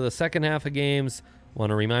jump into the second half of games, want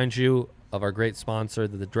to remind you of our great sponsor,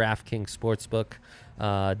 the DraftKings Sportsbook.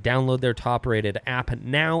 Download their top-rated app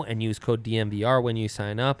now and use code DMVR when you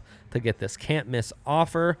sign up to get this can't-miss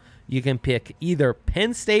offer. You can pick either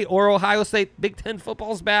Penn State or Ohio State. Big Ten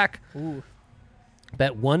football's back. Ooh.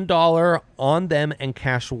 Bet $1 on them and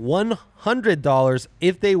cash $100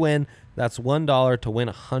 if they win. That's $1 to win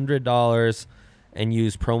 $100. And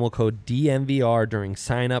use promo code DMVR during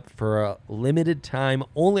sign up for a limited time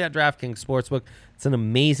only at DraftKings Sportsbook. It's an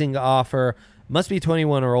amazing offer. Must be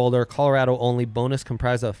 21 or older. Colorado only. Bonus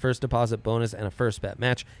comprised of a first deposit bonus and a first bet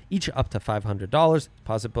match, each up to $500.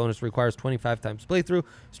 Deposit bonus requires 25 times playthrough.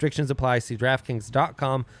 Restrictions apply. See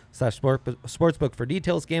DraftKings.com/sportsbook for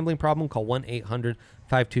details. Gambling problem? Call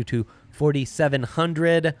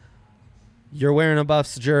 1-800-522-4700. You're wearing a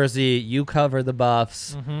Buffs jersey. You cover the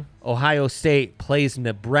Buffs. Ohio State plays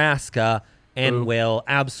Nebraska and Boo. will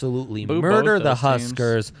absolutely Boo murder both the those teams.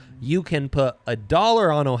 Huskers. You can put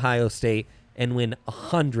 $1 on Ohio State and win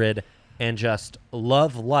 100 and just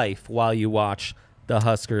love life while you watch the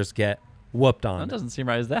Huskers get whooped on. That doesn't seem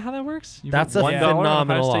right. Is that how that works? You That's put a $1 on Ohio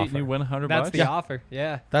phenomenal State offer. And you win $100. That's the Yeah. offer.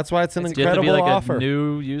 Yeah. That's why it's an Do you have to be incredible like offer. a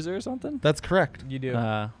new user or something? That's correct. You do.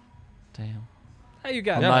 Damn. Hey, you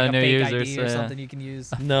got I'm like not a a new fake user, ID or so- something you can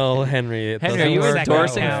use. No, Henry. It Henry, are doesn't you work that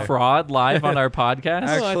endorsing way. fraud live on our podcast? Oh, I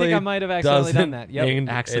think Actually I might have accidentally done that. Yep. It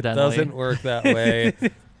Accidentally. doesn't work that way.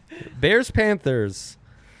 Bears Panthers.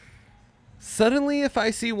 Suddenly, if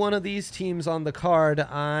I see one of these teams on the card,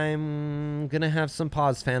 I'm going to have some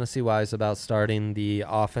pause fantasy-wise about starting the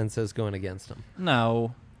offenses going against them.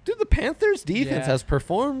 No. Dude, the Panthers' defense Yeah. has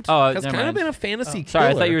performed. Oh, has never kind of mind. been a fantasy killer. Sorry,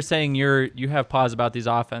 I thought you were saying you have pause about these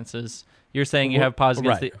offenses. You're saying you have pause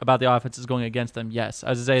against Right. about the offenses going against them. Yes.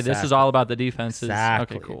 I was to say this is Exactly. all about the defenses.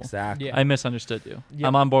 Exactly. Okay, cool. Exactly. Yeah. I misunderstood you. Yep.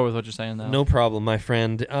 I'm on board with what you're saying now. No problem, my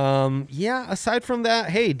friend. Yeah, aside from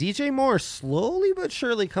that, hey, DJ Moore slowly but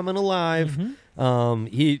surely coming alive.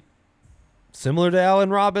 He, similar to Allen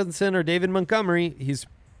Robinson or David Montgomery, he's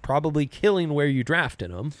probably killing where you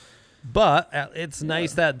drafted him. But it's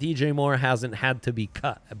nice that DJ Moore hasn't had to be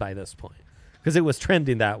cut by this point because it was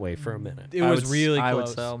trending that way for a minute. It was really close. I would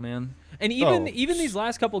sell, man. And even Oh. even these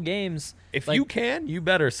last couple games, If like- you can, you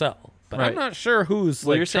better sell. But Right. I'm not sure who's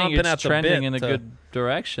Well, like you're saying chomping it's at the trending bit in a to- good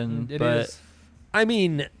direction, It but is. I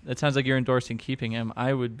mean, it sounds like you're endorsing keeping him.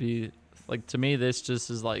 I would be like, to me, this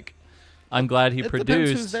just is like, I'm glad he it depends who's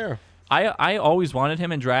produced. there. I always wanted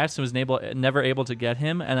him in drafts and was never able to get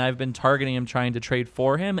him, and I've been targeting him, trying to trade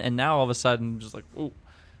for him, and now all of a sudden, just like, ooh,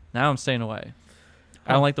 now I'm staying away.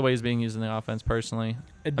 I don't like the way he's being used in the offense personally.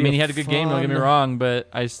 It'd I be mean, a he had a good game, don't get me fun- wrong, but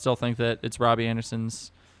I still think that it's Robbie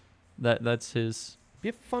Anderson's. That's his. Be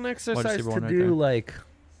a fun exercise receiver to one right do, there. like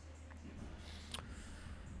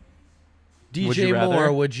Would DJ you rather?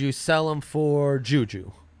 Moore. Would you sell him for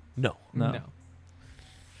Juju? No. No.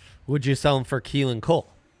 Would you sell him for Keelan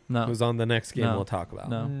Cole, No. who's on the next game No. we'll talk about?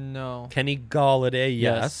 No. No. Kenny Galladay, Yes.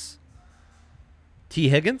 yes. T.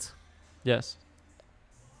 Higgins? Yes.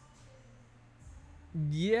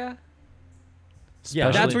 Yeah. Yeah,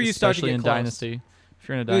 Especially- that's where you start to especially get in close. Dynasty. If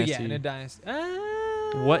you're in a Ooh, Dynasty. yeah, in a dynasty.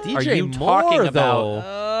 What DJ are you Moore, talking about?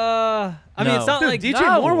 though. I mean, No. it's not Dude, like DJ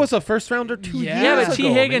no. Moore was a first rounder 2 Yeah. Yeah, years but ago.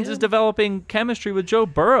 T. Higgins man. is developing chemistry with Joe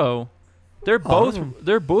Burrow. They're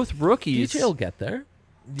both rookies. DJ will get there.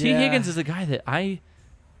 T. Yeah. Higgins is a guy that I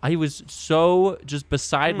was so just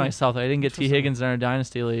beside myself that I didn't get T. Higgins in our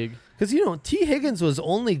dynasty league. Because, T. Higgins was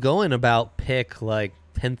only going about pick, like,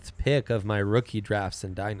 10th pick of my rookie drafts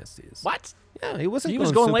and dynasties. What? Yeah, he wasn't He going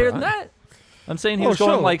was going super later high. than that. I'm saying he Oh, was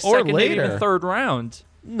going sure. like Or second, maybe even later. third round.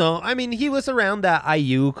 No, I mean, he was around that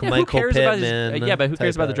Ayuk, Yeah, Michael who cares about Pittman. his, yeah, but who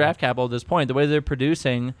cares type about the of- draft capital at this point? The way they're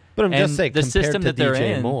producing, But I'm and just saying, the compared system to that they're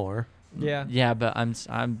DJ in. Moore. Yeah. Yeah, but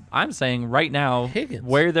I'm saying right now Higgins.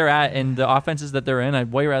 where they're at and the offenses that they're in,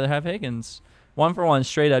 I'd way rather have Higgins. 1-for-1,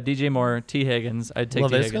 straight up. DJ Moore, T. Higgins. I'd take T.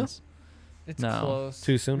 Laviska? Higgins. It's No. close.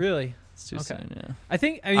 Too soon? Really? It's too Okay. soon. Yeah. I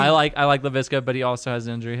think. I mean, I like Laviska, but he also has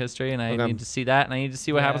injury history, and I Okay. need to see that, and I need to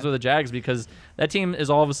see what Yeah. happens with the Jags because that team is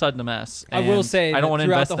all of a sudden a mess. I will and say I don't want to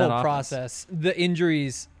throughout invest the in that whole offense. process, the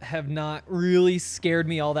injuries have not really scared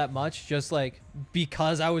me all that much. Just like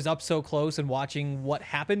because I was up so close and watching what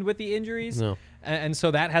happened with the injuries, No. and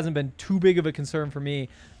so that hasn't been too big of a concern for me.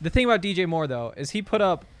 The thing about DJ Moore though is he put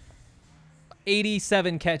up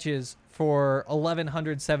 87 catches for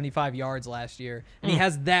 1,175 yards last year, and he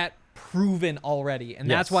has that proven already, and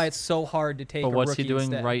that's Yes. why it's so hard to take. But a what's he rookie doing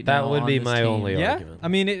instead. right now? That would on be this my team? only Yeah, argument. I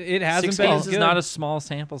mean it hasn't 6 been games as is good. not a small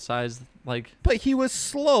sample size. Like But he was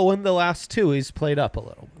slow in the last two. He's played up a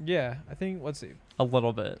little. Yeah, I think. Let's see. a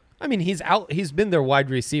little bit. I mean, he's been their wide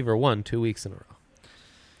receiver 2 weeks in a row.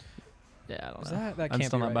 Yeah, I don't Is know. that I'm can't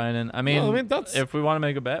still be not right. buying in. I mean, Well, I mean, that's- if we want to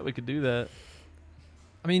make a bet, we could do that.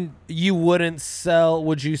 I mean, You wouldn't sell.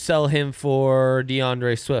 Would you sell him for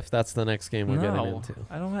DeAndre Swift? That's the next game we're getting No, into.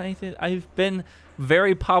 I don't want anything. I've been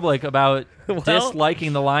very public about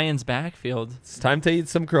disliking the Lions' backfield. It's time to eat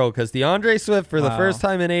some crow because DeAndre Swift, for the Wow. first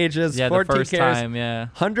time in ages, Yeah, the 14 first carries, time. Yeah,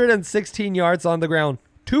 116 yards on the ground,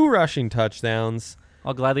 2 rushing touchdowns.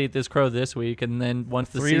 I'll gladly eat this crow this week, and then once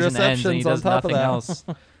the 3 season ends and he receptions on does top of nothing that. else,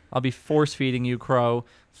 I'll be force feeding you crow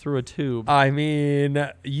through a tube. I mean,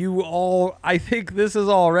 I think this is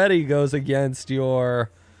already goes against your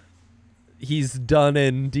he's done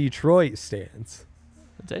in Detroit stance.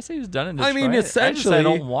 Did I say he was done in I Detroit? mean, I just said I essentially-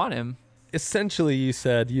 don't want him. Essentially, you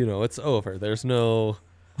said, it's over. There's no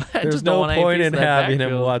I there's just don't no want any point piece in of that having him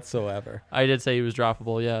backfield. whatsoever. I did say he was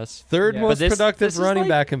droppable. Yes. Third Yeah. most But this productive is running like-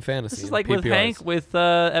 back in fantasy. This is in like with PPRs. Hank with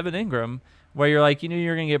Evan Ingram, where you're like, you knew you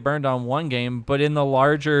were going to get burned on one game, but in the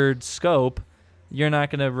larger scope, you're not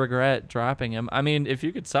going to regret dropping him. I mean, if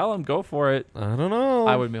you could sell him, go for it. I don't know.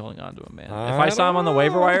 I would be holding on to him, man. If I I saw him on the don't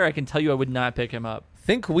waiver know. wire, I can tell you I would not pick him up.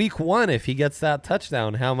 Think week 1 if he gets that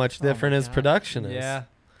touchdown, how much different my his God. production is. Yeah,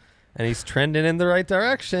 And he's trending in the right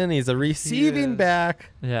direction. He's a receiving is. back.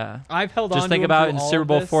 Yeah. I've held on. Just to think him about through in all Super of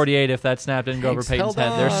Bowl this. 48 if that snap didn't go over Hank's Peyton's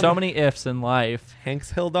held head. There's so on. many ifs in life,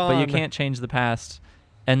 Hank's held on. but you can't change the past.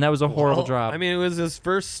 And that was a horrible Well, drop. I mean, it was his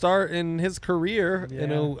first start in his career in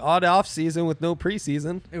Yeah. an odd off season with no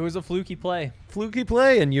preseason. It was a fluky play. Fluky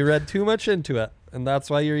play, and you read too much into it. And that's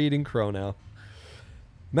why you're eating crow now.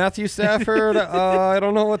 Matthew Stafford, I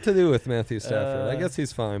don't know what to do with Matthew Stafford. I guess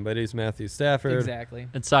he's fine, but he's Matthew Stafford. Exactly.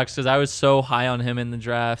 It sucks because I was so high on him in the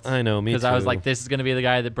draft. I know, me too. Because I was like, this is going to be the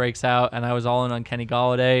guy that breaks out, and I was all in on Kenny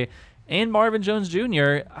Galladay and Marvin Jones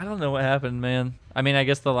Jr. I don't know what happened, man. I mean, I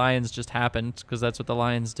guess the Lions just happened because that's what the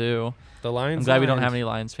Lions do. The Lions. I'm glad we don't lined. have any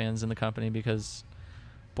Lions fans in the company because,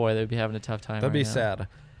 boy, they'd be having a tough time. That'd right be now. sad.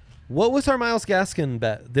 What was our Myles Gaskin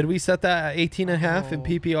bet? Did we set that at 18.5 in Oh.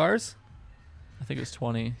 PPRs? I think it was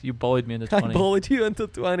 20. You bullied me into I 20. bullied you into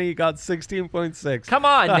 20. Got 16.6. Come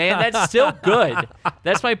on, man. That's still good.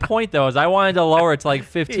 That's my point, though, is I wanted to lower it to like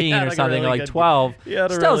 15 had or a something, really or like good 12. He had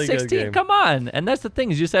a Still really good 16. game. Come on. And that's the thing,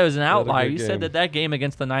 is you said it was an had a outlier. good You game. said that game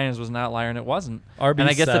against the Niners was an outlier, and it wasn't. RB7. And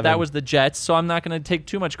I guess that was the Jets, so I'm not going to take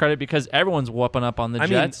too much credit because everyone's whooping up on the I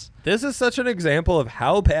Jets. mean, this is such an example of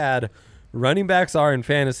how bad running backs are in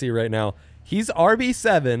fantasy right now. He's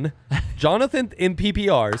RB7, Jonathan in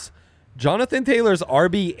PPRs. Jonathan Taylor's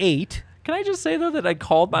RB8. Can I just say, though, that I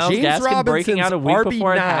called Myles James Gaskin breaking Robinson's out a week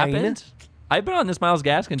before it RB9. happened? I've been on this Myles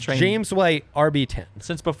Gaskin train James White, RB10.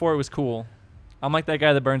 since before it was cool. I'm like that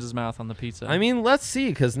guy that burns his mouth on the pizza. I mean, let's see,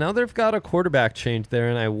 because now they've got a quarterback change there,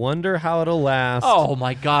 and I wonder how it'll last. oh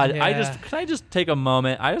my God! Yeah. Can I just take a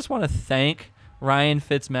moment? I just want to thank Ryan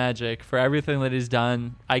Fitzmagic for everything that he's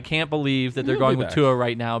done. I can't believe that they're He'll going be with back. Tua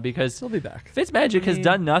right now because He'll be back. Fitzmagic has mean-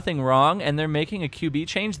 done nothing wrong, and they're making a QB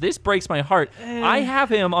change. This breaks my heart. I have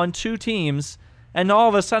him on 2 teams, And all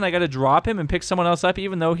of a sudden, I got to drop him and pick someone else up,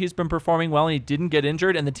 even though he's been performing well and he didn't get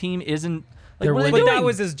injured, and the team isn't. Like, They're what are they winning. But doing? that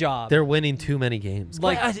was his job. They're winning too many games.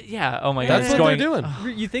 Like, yeah. Oh my God. That's it's what going, they're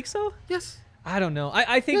doing. you think so? Yes. I don't know.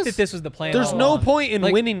 I think Yes. that this was the plan. There's all no along. point in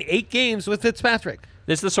Like, winning 8 games with Fitzpatrick.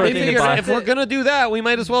 This is the sort They of thing that figured buy. if we're gonna do that, we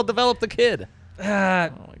might as well develop the kid. Oh my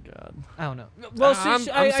God. I don't know. Well, I'm I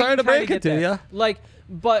sorry can to kinda break get it to that. ya. Like,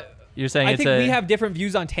 but You're saying I it's think a we have different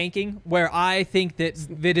views on tanking, where I think that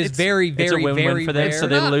it is very, very, it's a win-win very for them. rare. So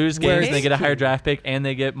they Not lose where games, and they get a tanking. higher draft pick, and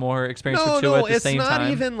they get more experience No, for Tua no, at the it's same not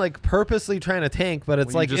time. even like purposely trying to tank, but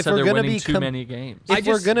it's Well, you like just if said we're they're gonna winning be too many games. if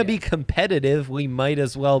we're just- gonna yeah. be competitive, we might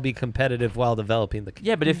as well be competitive while developing the kid.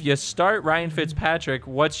 Yeah, but if you start Ryan Fitzpatrick,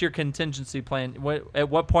 what's your contingency plan? At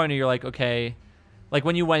what point are you like, okay, like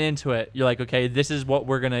when you went into it, you're like, okay, this is what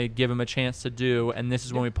we're gonna give him a chance to do, and this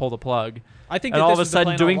is when we pull the plug. I think And that all this of a was the sudden,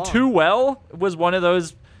 plan doing all along. too well was one of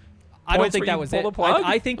those. I don't points think where that you was pull it. the plug?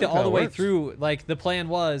 I think that That's all how the it way works. through, like the plan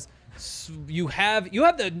was, you have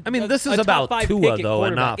the. I mean, this a is top about 5 Tua, pick at though,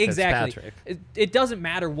 and not quarterback. Exactly. Fitzpatrick. It doesn't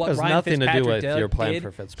matter what Has Ryan nothing to do Fitzpatrick with your plan did.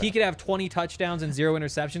 for Fitzpatrick. He could have 20 touchdowns and 0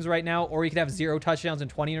 interceptions right now, or he could have 0 touchdowns and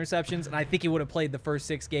 20 interceptions, and I think he would have played the first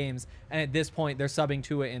 6 games. And at this point, they're subbing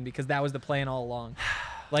Tua in because that was the plan all along.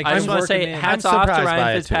 Like, I just want to work say him in. hats I'm off to surprised by Ryan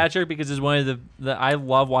it, too. Fitzpatrick because he's one of the I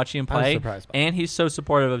love watching him I'm play, surprised by it. and he's so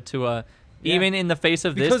supportive of Tua. Yeah. Even in the face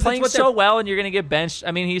of Because this, it's playing what so they're- well, and you're gonna get benched.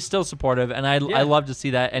 I mean, he's still supportive, and I Yeah. love to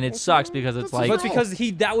see that. And it sucks because it's like But it's because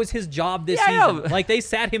that was his job this Yeah, I season. know. Like they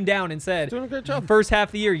sat him down and said, Doing a great job. first half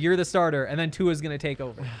of the year, you're the starter, and then Tua's going to take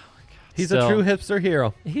over. He's Still. a true hipster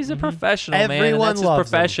hero. he's a professional, man. And Everyone that's his loves him.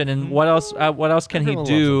 profession. And what else? What else can Everyone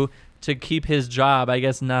he do to keep his job? I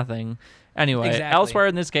guess nothing. Anyway, Exactly. elsewhere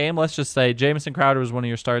in this game, let's just say Jamison Crowder was one of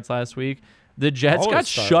your starts last week. The Jets Always got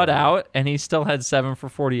start shut him. out, and he still had 7 for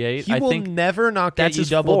 48. He I will think never not get that's you his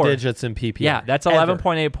double floor. digits in PPR. Yeah, that's Ever.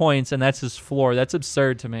 11.8 points, and that's his floor. That's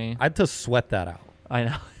absurd to me. I had to sweat that out. I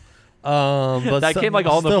know. But That came, like,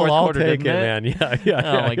 all in the still, fourth I'll quarter, take didn't it, it? man. Yeah.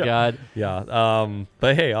 Oh my God. Yeah.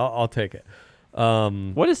 But hey, I'll take it.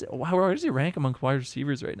 Where does he rank among wide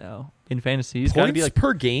receivers right now in fantasy? He's got to Points be like.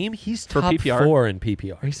 per game, he's for top PPR? 4 in Are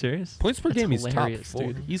PPR. you serious? Points per That's game, he's top hilarious, 4.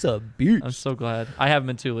 dude. He's a beast. I'm so glad. I have him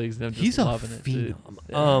in 2 leagues. And I'm just He's a loving it, dude.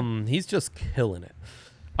 phenom. Yeah. He's just killing it.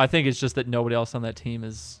 I think it's just that nobody else on that team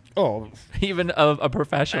is Oh, even a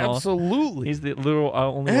professional. absolutely. He's the little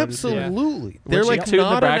only wide receiver. Absolutely. They're They're like two not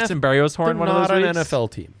the an Braxton F- Berrios they're horn one of not those an weeks?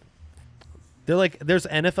 NFL team. They're like there's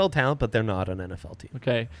NFL talent, but they're not an NFL team.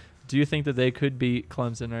 Okay. Do you think that they could beat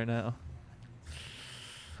Clemson right now?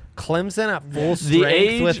 Clemson at full The strength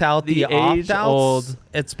age- without the, the age opt-outs, old-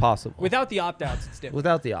 it's possible. Without the opt-outs, it's different.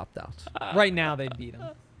 Without the opt-outs, Right now, they'd beat him.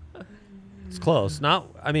 it's close. Not,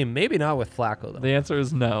 I mean, maybe not with Flacco though. The answer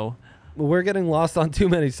is no. We're getting lost on too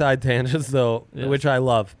many side tangents though, Yes. which I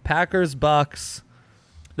love. Packers, Bucks,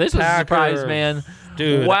 This was a surprise, Packers. man.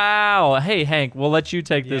 Dude. Wow. Hey, Hank, we'll let you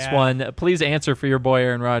take this Yeah. one. Please answer for your boy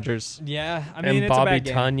Aaron Rodgers. Yeah, I mean, and it's Bobby a bad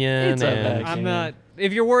game. Tunyon, It's a bad and game. I'm not.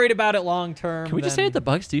 If you're worried about it long term, Can we just say then- that the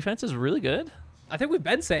Bucks defense is really good? I think we've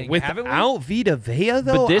been saying, haven't we? without Vita Vea though,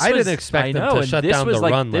 But this I was, didn't expect I them know, to and shut this down was the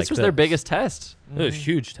like, run this like was their biggest test. It was a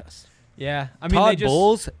huge test. Yeah, I mean, Todd they just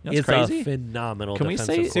Bowles You know is what's crazy? a phenomenal Can we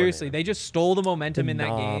defensive say- seriously, coordinator. they just stole the momentum in that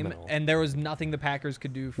game, Phenomenal. and there was nothing the Packers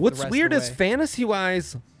could do. For What's the rest weird of the is way.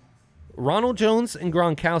 fantasy-wise, Ronald Jones and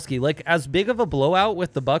Gronkowski, like as big of a blowout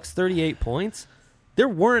with the Bucks 38 points, there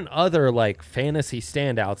weren't other like fantasy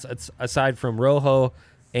standouts aside from Rojo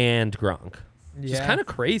and Gronk. Just Yeah. kind of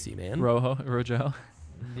crazy, man. Rojo.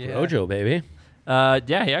 Yeah. Rojo, baby.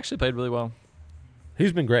 Yeah, he actually played really well.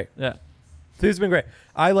 He's been great. Yeah. He's been great.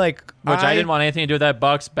 I like Which I didn't want anything to do with that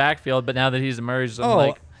Bucks backfield, but now that he's emerged, I'm Oh,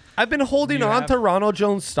 like, I've been holding You on have- to Ronald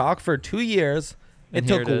Jones stock for 2 years. It And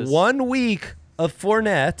here took it is. 1 week of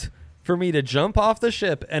Fournette for me to jump off the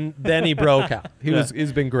ship, and then he broke out.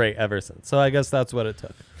 He's been great ever since. So I guess that's what it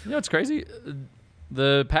took. you know, it's crazy.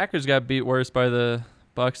 The Packers got beat worse by the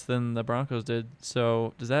Bucks than the Broncos did.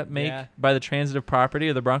 So does that make, Yeah. by the transitive property,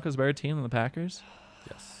 are the Broncos a better team than the Packers?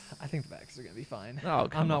 I think the Packers are gonna be fine. Oh,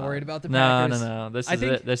 I'm not on. worried about the No, Packers. no. This I is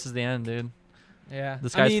think- it. This is the end, dude. Yeah, The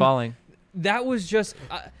sky's falling. That was just.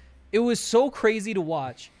 It was so crazy to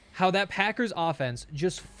watch how that Packers offense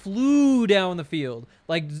just flew down the field,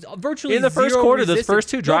 like virtually In the first zero quarter, those resistance. first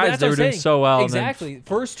two No, but drives, that's they what were I'm doing saying. so well, and then Exactly,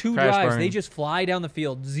 first two crash drives, burn. they just fly down the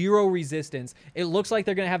field, zero resistance. It looks like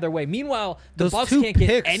they're gonna have their way. Meanwhile, the Those Bucks two can't get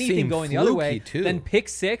picks anything seem going the other way. fluky, too. Then pick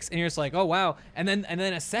 6, and you're just like, oh wow, and then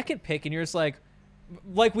a second pick, and you're just like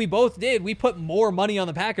we both did. We put more money on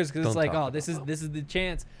the Packers because it's Don't like, talk oh, this is the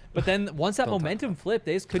chance. But then once that Don't talk momentum flipped,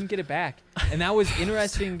 they just couldn't get it back, and that was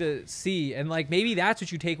interesting to see. And like maybe that's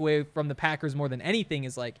what you take away from the Packers more than anything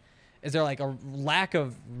is like, Is there like a lack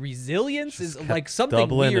of resilience? Is Kept like something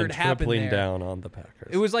doubling weird and happened tripling there? down on the Packers.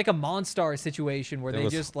 It was like a Monstar situation where It they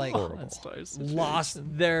was just like horrible. lost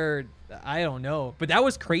their, I don't know. But that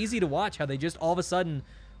was crazy to watch how they just all of a sudden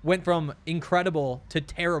went from incredible to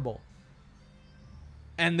terrible.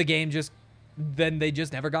 And the game then they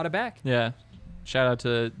just never got it back. Yeah. Shout out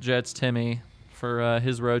to Jets Timmy for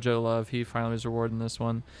his Rojo love. He finally was rewarded in this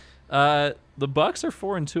one. The Bucks are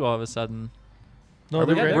 4-2 all of a sudden. No, Are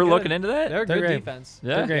we, they're great. we're good. looking into that. They're They're good great. defense.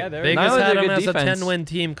 Yeah. They're great. Yeah, they're Not Vegas only had they're them good as a defense- 10-win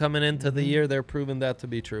team coming into the year. They're proving that to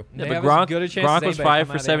be true. Yeah, They but have as Gronk, good a chance Gronk as was anybody 5 come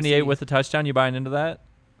for out of 78 NFC. with a touchdown. You buying into that?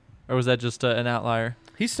 Or was that just an outlier?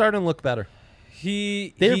 He's starting to look better.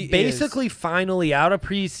 They're They're basically finally out of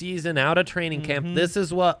preseason, out of training camp. This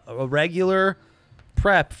is what a regular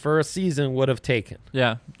prep for a season would have taken.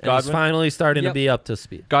 Yeah. And he's Godwin, finally starting to Yep. be up to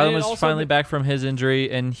speed. Godwin And it was also finally ma- back from his injury,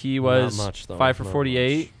 and he was much, though. 5 for Not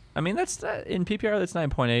 48. much. I mean, that's in PPR, that's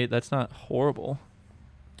 9.8. That's not horrible.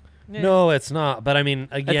 No, it's not. But I mean,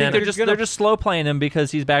 I think again, they're just slow playing him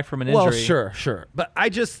because he's back from an injury. well, sure. But I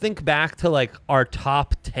just think back to like our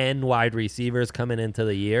top 10 wide receivers coming into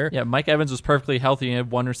the year. Yeah, Mike Evans was perfectly healthy and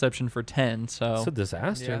had 1 reception for 10. So It's a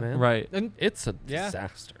disaster, Yeah. man. right. And, It's a Yeah.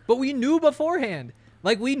 disaster. but we knew beforehand.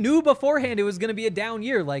 Like, we knew beforehand it was going to be a down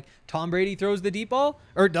year. Like, Tom Brady throws the deep ball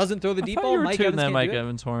or doesn't throw the I deep thought ball. you were Mike tooting Evans that can't Mike do it.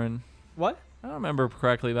 Evans horn. What? I don't remember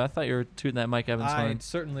correctly, but I thought you were tooting that Mike Evans I horn.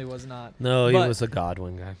 certainly was not. No, he But- was a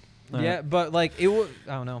Godwin guy. Yeah, but like it was.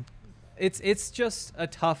 I don't know. It's just a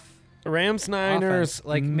tough. Rams Niners, Offense.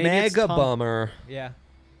 Like, maybe it's mega Tom- bummer. Yeah.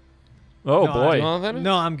 Oh, No, boy. You want that?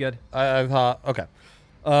 No, I'm good. I thought, okay.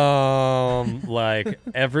 Like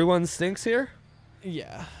everyone stinks here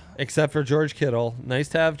Yeah. except for George Kittle. Nice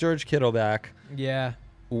to have George Kittle back. Yeah.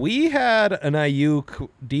 We had an Ayuk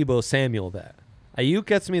Debo Samuel bet. Ayuk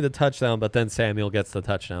gets me the touchdown, but then Samuel gets the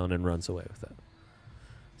touchdown and runs away with it.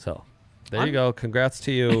 So there you go. Congrats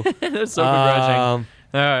to you. That's so begrudging.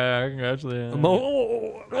 Yeah, congratulations.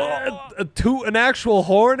 To an actual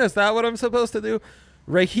horn? Is that what I'm supposed to do?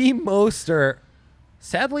 Raheem Mostert,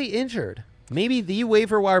 sadly injured. Maybe the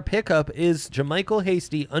waiver wire pickup is Jermichael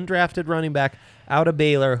Hasty, undrafted running back out of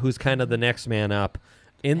Baylor, who's kind of the next man up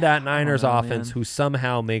in that Niners know, offense, man. who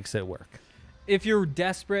somehow makes it work. If you're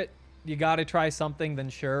desperate, you got to try something. Then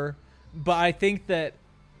sure. But I think that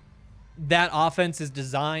offense is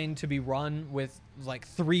designed to be run with like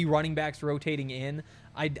 3 running backs rotating in.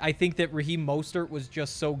 I think that Raheem Mostert was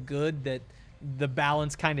just so good that the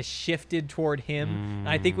balance kind of shifted toward him. And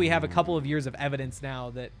I think we have a couple of years of evidence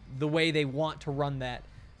now that the way they want to run that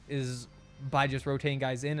is by just rotating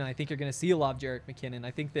guys in. And I think you're going to see a lot of Jerick McKinnon.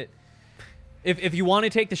 I think that if you want to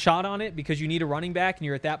take the shot on it because you need a running back and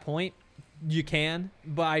you're at that point, you can.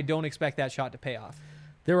 But I don't expect that shot to pay off.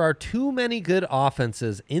 There are too many good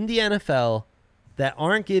offenses in the NFL that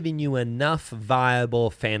aren't giving you enough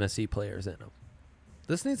viable fantasy players in them.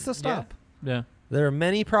 This needs to stop. Yeah. There are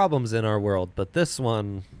many problems in our world, but this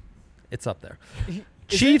one, it's up there. Is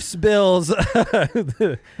Chiefs, Bills.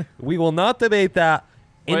 We will not debate that.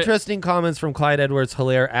 Wait. Interesting comments from Clyde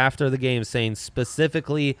Edwards-Helaire after the game saying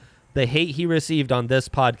specifically the hate he received on this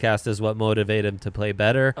podcast is what motivated him to play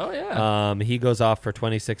better. Oh, yeah. He goes off for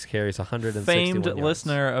 26 carries, 161 Famed yards.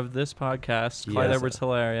 listener of this podcast, Clyde Yes.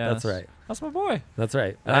 Edwards-Helaire. Yes. That's right. That's my boy. That's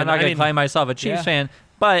right. And I'm not I going to mean, claim myself a Chiefs yeah. fan,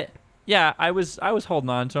 but yeah, I was holding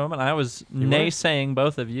on to him, and I was You were? naysaying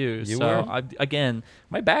both of you. You so were? again,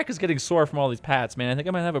 my back is getting sore from all these pats, man. I think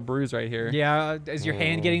I might have a bruise right here. Yeah. Is your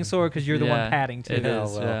hand getting sore because you're the Yeah, one patting too? It Yeah,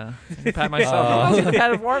 is. well. Yeah. Pat myself. You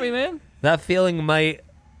pat it for me, man. that feeling might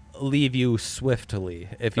leave you swiftly,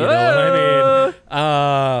 if you know what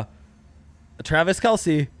I mean. Travis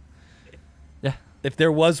Kelce. Yeah. If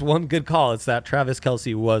there was one good call, it's that Travis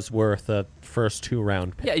Kelce was worth a first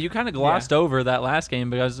 2-round pick. Yeah, you kind of glossed over that last game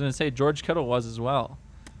because I was going to say George Kittle was as well.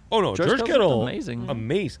 Oh no, George George Kittle's Kittle, amazing.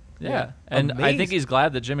 amazing. Yeah. And I think Amazing. he's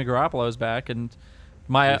glad that Jimmy Garoppolo is back. And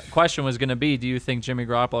my question was going to be, do you think Jimmy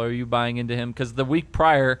Garoppolo, are you buying into him? Because the week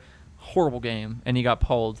prior, horrible game, and he got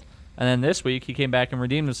pulled. And then this week, he came back and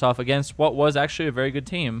redeemed himself against what was actually a very good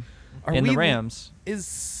team in the Rams.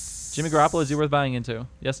 Is Jimmy Garoppolo, is he worth buying into?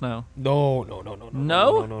 Yes, no. No.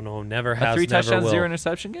 No? No. Never A has. 3 never touchdowns, will. 0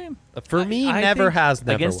 interception game? For me, I never think has.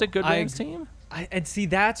 Never Against will. a good I- Rams team? And see,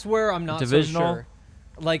 that's where I'm not Divisional? so sure.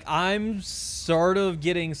 Like, I'm sort of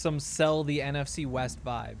getting some sell the NFC West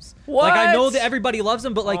vibes. Like, I know What? that everybody loves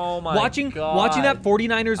them, but like Oh my watching God. that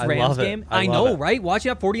 49ers I Rams love it. game, I I love know, it. right? Watching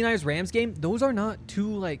that 49ers Rams game, those are not two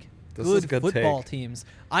like This is a good good football take. teams.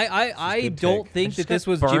 I good don't take. think I just that this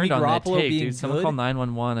got was Jimmy burned on that Garoppolo take, being dude. Someone good. call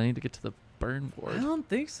 911. I need to get to the burn I board. don't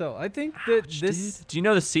think so. I think that this. Dude. Do you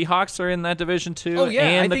know the Seahawks are in that division too? Oh, yeah,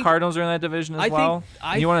 and I the think- Cardinals are in that division as I think- well.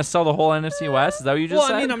 I- And you want to sell the whole NFC West? Is that what you just Well,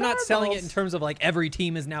 said? I mean, I'm not selling it in terms of like every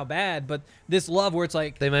team is now bad, but this love where it's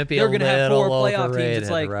like They might be they're a gonna have little 4 playoff overrated, teams.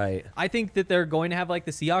 It's like right. I think that they're going to have like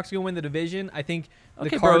the Seahawks going to win the division. I think the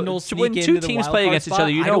Okay, Cardinals bro. sneak When into two the teams wild play card against each spot.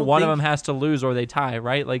 other, you I know don't one of think- them has to lose or they tie,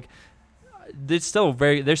 right? Like, it's still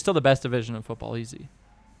they're still the best division of football, easy.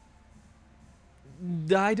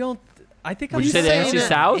 I don't. I think Would I'm you say the saying NFC that-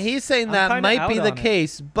 South? He's saying I'm that kinda might out be the on it.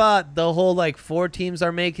 case, but the whole like 4 teams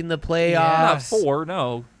are making the playoffs. Yeah. Not 4,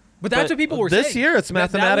 no. But that's But what people were this saying. year it's That- that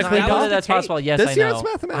was- mathematically that I was know the that that's take. possible. Yes, This I year know. it's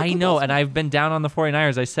mathematically I know, possible. and I've been down on the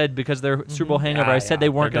 49ers. I said because they're Super Bowl hangover, I said they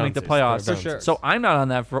weren't they're going to make the dunces. playoffs. They're For sure. dunces. So I'm not on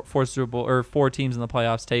that 4 Super Bowl or 4 teams in the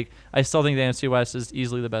playoffs take. I still think the NFC West is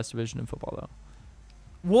easily the best division in football, though.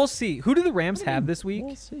 We'll see. Who do the Rams have this week?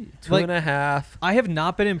 We'll see. 2.5. I have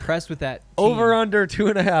not been impressed with that. Team. Over under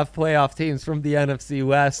 2.5 playoff teams from the NFC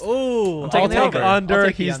West. Oh, I'm taking I'll the take over. under. I'll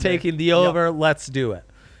take the He's under. taking the Yep. over. Let's do it.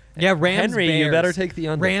 Yeah, Rams. Henry, Bears. you better take the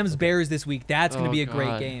under. Rams Bears this week. That's going to Oh, be a great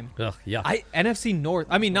God. game. Ugh, yeah. NFC North.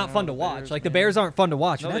 I mean, not fun to watch. Bears, Like the man. Bears aren't fun to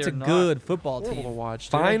watch. No, That's a they're not. good football Horrible to team. watch.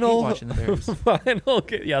 Dude. I hate Final, watching the Bears. final.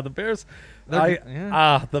 Yeah, the Bears.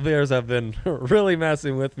 Yeah. The Bears have been really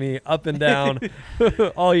messing with me up and down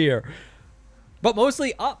all year. But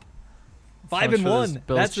mostly up. 5 and 1.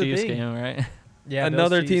 Bills That's the Chiefs thing. game, right? Yeah,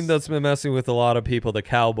 Another Bills, team Chiefs. that's been messing with a lot of people, the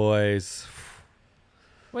Cowboys.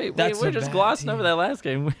 Wait, That's we're a just bad glossing team. over that last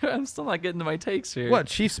game. I'm still not getting to my takes here. What,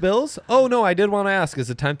 Chiefs Bills? Oh no, I did want to ask, is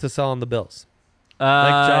it time to sell on the Bills? Uh,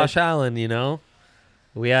 Like Josh Allen, you know?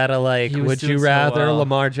 We had a like, He was would you doing so rather well.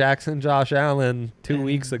 Lamar Jackson, Josh Allen 2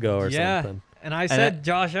 weeks ago or Yeah. something? And I said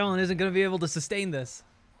Josh Allen isn't going to be able to sustain this.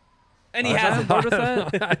 And he Was I on hasn't. board with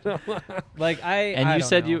that? Like And I you don't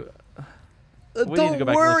said know. you. We need to Don't go back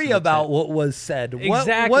and worry listen to about tape. what was said.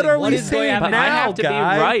 Exactly. What are What we is going saying on? But now, I have to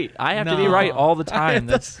guy? be right. I have to be No. right all the time.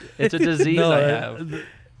 It's a disease No, I have.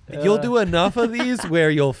 You'll do enough of these where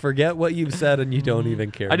you'll forget what you've said and you don't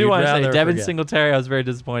even care. I do You'd want to say rather Devin forget. Singletary. I was very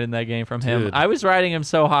disappointed in that game from him. Dude. I was riding him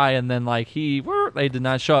so high, and then like they did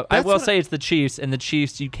not show up. I That's will what say it's the Chiefs, and the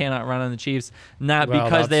Chiefs you cannot run on the Chiefs, not Well,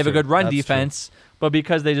 because they that's have a good true. run That's defense, but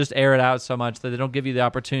because they just air it out so much that they don't give you the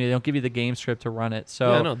opportunity. They don't give you the game script to run it.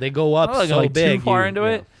 So Yeah, no, they go up I don't wanna so go like big. too far you- into yeah.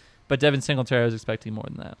 it. But Devin Singletary, I was expecting more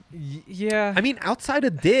than that. Yeah. I mean, outside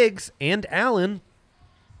of Diggs and Allen,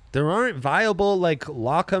 there aren't viable like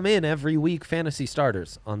lock them in every week fantasy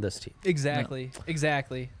starters on this team. Exactly.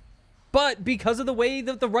 Exactly. But because of the way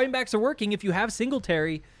that the running backs are working, if you have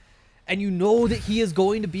Singletary and you know that he is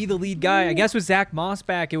going to be the lead guy, I guess with Zach Moss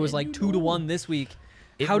back, it was like 2-1 this week.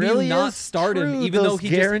 It How do really you not is start him, true, even though those he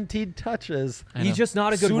just, guaranteed touches? I know. he's just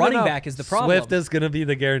not a good Soon running enough, back is the problem. Swift is going to be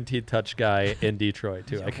the guaranteed touch guy in Detroit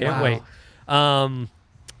too. I can't Wow. wait.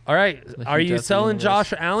 All right, The are Hugh you Jackson selling universe.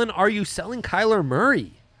 Josh Allen? Are you selling Kyler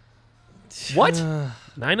Murray? What?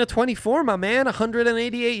 9 of 24, my man,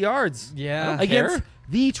 188 yards. Yeah. don't Against care.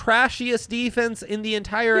 the trashiest defense in the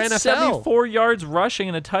entire It's NFL. 74 yards rushing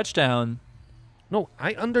and a touchdown. No,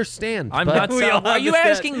 I understand. I'm but not We all selling. Are you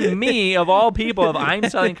understand. asking me, of all people, if I'm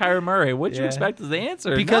selling Kyler Murray? What'd you Yeah. expect as the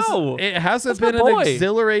answer? because no. it hasn't That's my been an boy.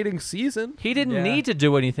 exhilarating season. He didn't Yeah. need to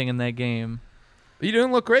do anything in that game. He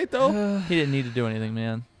didn't look great though. He didn't need to do anything,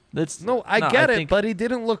 man. That's No, I get it, think- but he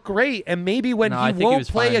didn't look great. And maybe when No, he I think he won't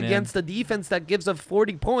was play fine, man. against a defense that gives up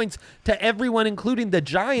 40 points to everyone, including the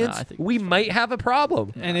Giants, I think he we was might have a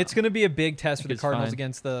problem. And it's going to be a big test for the it's Cardinals fine.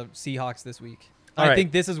 against the Seahawks this week. All I right.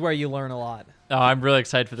 think this is where you learn a lot. Oh, I'm really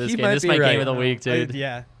excited for this He game. might This is be my right. game of the week, dude.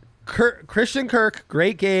 Yeah. Christian Kirk,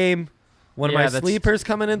 great game. One of Yeah, my that's- sleepers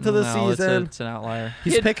coming into the No, season. It's an outlier.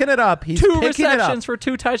 He's He had picking it up. He's two picking it up. receptions for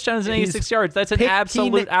 2 touchdowns and He's 86 yards. That's an Picking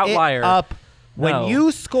absolute it outlier. up. When No.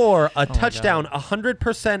 you score a my touchdown,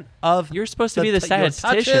 100% of You're supposed to be the your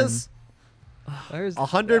statistician. touches, There's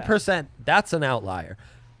 100%. That's an outlier.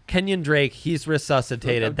 Kenyon Drake, he's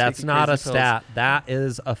resuscitated. I'm That's taking not a crazy pills. stat. That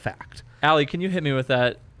is a fact. Allie, can you hit me with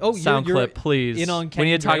that sound you're clip, please? in on we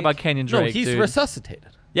Kenyon need to talk Drake? about Kenyon Drake. No, he's dude. resuscitated.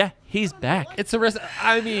 Yeah, he's back. It's a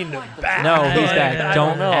I mean, bad. No, he's back. I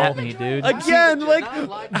Don't know. at me, dude. Again, like,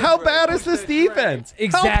 how bad is this defense?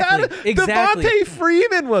 Exactly, How bad exactly. Devontae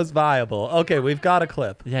Freeman was viable. Okay, we've got a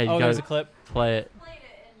clip. Yeah, you Oh, there's gotta a clip. play it. Played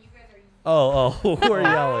it and you guys are Oh, we're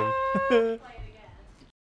yelling. play it again.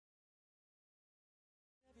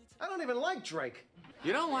 I don't even like Drake.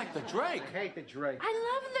 You don't like the Drake? I hate the Drake.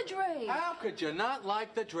 I love the Drake. How could you not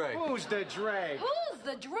like the Drake? Who's the Drake? Who's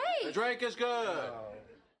the Drake? The Drake is good.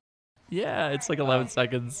 Yeah, it's like 11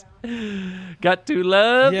 seconds. Got to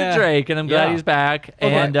love Yeah. the Drake, and I'm glad Yeah. he's back.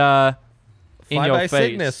 Okay. And in Fly your by face.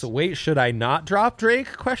 sickness. Wait, should I not drop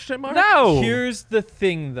Drake? Question mark. No. Here's the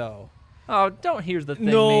thing, though. Oh, don't. Here's the thing.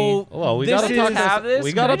 No. me. Well, we This gotta is- talk have this.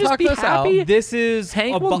 We Can gotta I just talk be this out. happy? This is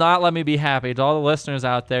Hank a will bu- not let me be happy. To all the listeners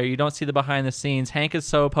out there, you don't see the behind the scenes. Hank is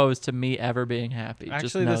so opposed to me ever being happy. Just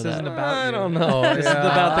Actually, know this that. isn't about I you. don't know. This is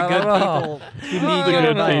about the good people who need The good good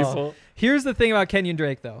advice. people. Here's the thing about Kenyon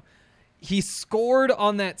Drake, though. He scored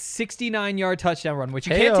on that 69-yard touchdown run, which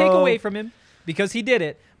you can't take Heyo. away from him because he did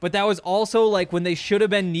it. But that was also like when they should have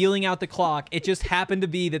been kneeling out the clock. It just happened to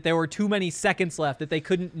be that there were too many seconds left that they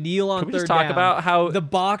couldn't kneel on Can we third just talk down. about how- the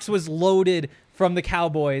box was loaded from the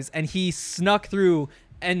Cowboys, and he snuck through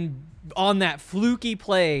and on that fluky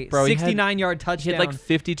play, Bro, he had- 69-yard He touchdown. had like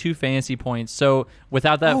 52 fantasy points. So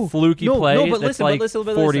without that Oh, fluky no, play, no, but that's listen, but like listen,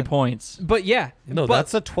 but 40 listen. points. But yeah, No, but,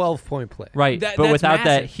 that's a 12-point play. Right, That- but that's without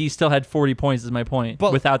that, massive. he still had 40 points. Is my point.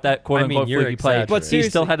 But- without that quote I mean, unquote you're fluky play, exaggerating. But he still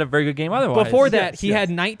seriously, had a very good game otherwise. Before that, Yes, he yes. had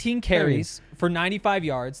 19 carries for 95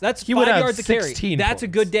 yards. That's He 5 would have yards a carry. 16 That's a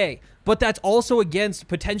points. good day. But that's also against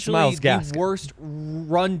potentially Myles the Gaskin. worst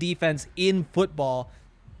run defense in football.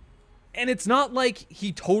 And it's not like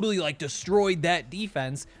he totally like destroyed that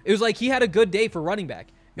defense. It was like he had a good day for running back.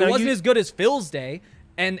 It Now wasn't you- as good as Phil's day.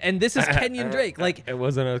 And this is Kenyon Drake. Like It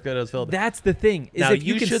wasn't as good as Phil. that's the thing. Is Now, if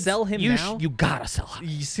you can should- sell him you now, you gotta sell high.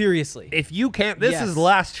 seriously. If you can't, this Yes. is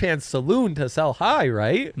last chance saloon to sell high,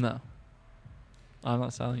 right? No, I'm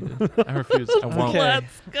not selling you. I refuse. I won't. Okay.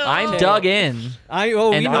 I'm Okay. dug in. we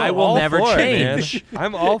And know. I will All never for it, change. man.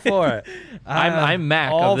 I'm all for it. I'm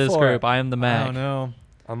Mac all of this for group. it. I am the I Mac. don't know.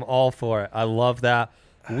 I'm all for it. I love that.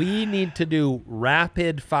 We need to do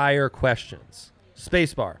rapid fire questions.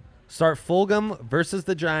 Spacebar. Start Fulgham versus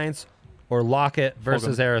the Giants or Lockett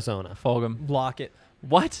versus Fulgham. Arizona. Fulgham. Block it.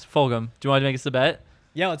 What? Fulgham. Do you want to make us a bet?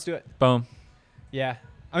 Yeah, let's do it. Boom. Yeah.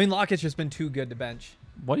 I mean, Lockett's just been too good to bench,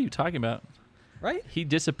 What are you talking about? right? He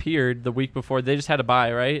disappeared the week before. They just had a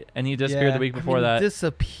bye, right? And he disappeared Yeah. the week I before mean, that.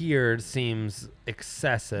 disappeared seems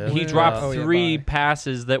excessive. He dropped Oh, yeah, 3 bye.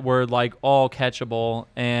 passes that were like all catchable,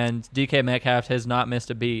 and DK Metcalf has not missed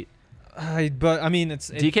a beat. But I mean,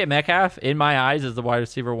 DK Metcalf, in my eyes, is the wide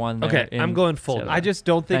receiver one. There Okay, in I'm going full. Seattle. I just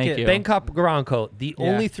don't think Thank it. you. Bangkok Gronko. The Yeah.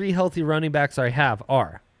 only 3 healthy running backs I have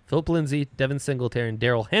are Philip Lindsay, Devin Singletary, and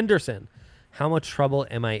Darrell Henderson. How much trouble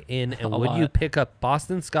am I in? And A would you lot. pick up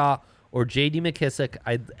Boston Scott or J.D. McKissick?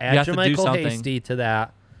 I'd add have to do Jermichael something. Hasty to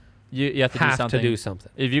that. You have to do Have something. to do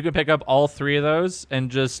something. If you could pick up all 3 of those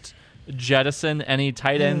and just jettison any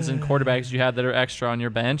tight ends and quarterbacks you have that are extra on your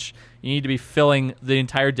bench, you need to be filling the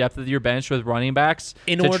entire depth of your bench with running backs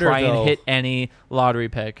In to order, try though- and hit any lottery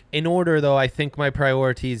pick. In order, though, I think my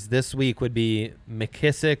priorities this week would be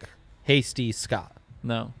McKissick, Hasty, Scott.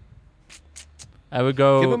 No. I would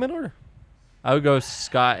go. Give them in order. I would go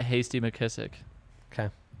Scott, Hasty, McKissick. Okay.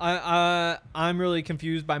 I'm really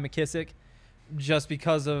confused by McKissick, just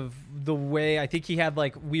because of the way I think he had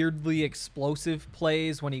like weirdly explosive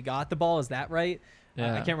plays when he got the ball. Is that right?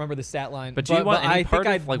 Yeah. I can't remember the stat line. But do you want any I part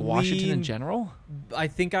think of I'd like Washington in lean- general? I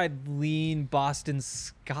think I'd lean Boston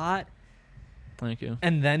Scott Thank you.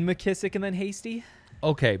 and then McKissick and then Hasty.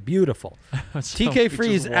 Okay, beautiful. So we TK just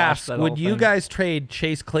Freeze washed asks, that would whole you thing. guys trade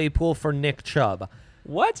Chase Claypool for Nick Chubb?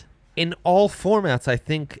 What? In all formats, I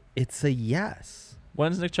think it's a yes.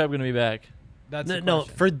 When's Nick Chubb going to be back? That's No, the no,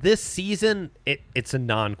 question. for this season, it's a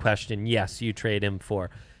non-question. Yes, you trade him for.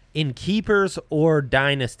 In keepers or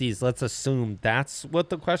dynasties, let's assume that's what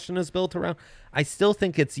the question is built around. I still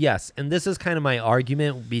think it's yes. And this is kind of my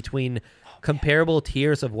argument between comparable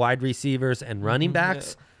tiers of wide receivers and running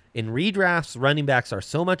backs. In redrafts, running backs are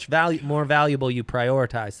so much more valuable, you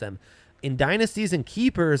prioritize them. In dynasties and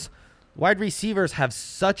keepers, wide receivers have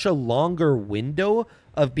such a longer window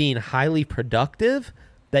of being highly productive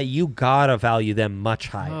that you gotta value them much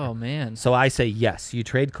higher. Oh, man. So I say yes, you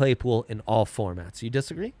trade Claypool in all formats. You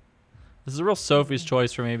disagree? This is a real Sophie's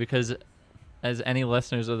choice for me because, as any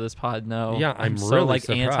listeners of this pod know, Yeah, I'm so really like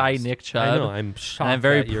surprised. anti Nick Chubb. I know, I'm shocked. and I'm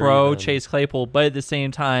very that you're pro even- Chase Claypool, but at the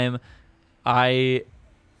same time, I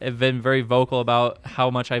have been very vocal about how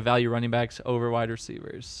much I value running backs over wide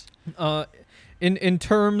receivers. In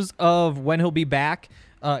terms of when he'll be back,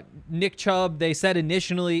 Nick Chubb, they said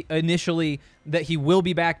initially that he will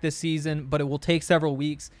be back this season, but it will take several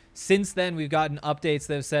weeks. Since then, we've gotten updates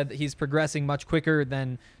that have said that he's progressing much quicker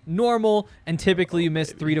than normal, and typically you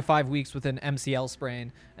miss 3 to 5 weeks with an MCL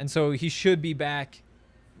sprain, and so he should be back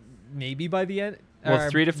maybe by the end. Well,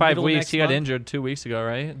 or 3 to 5 middle weeks. next He got month. injured 2 weeks ago,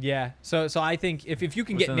 right? Yeah, so I think if you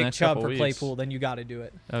can get Within the Nick next Chubb couple for weeks. Claypool, then you got to do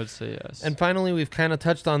it. I would say yes. And finally, we've kind of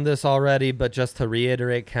touched on this already, but just to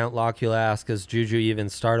reiterate, Count Locula asks, is Juju even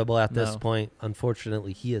startable at this No. point?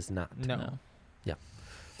 Unfortunately, he is not. No.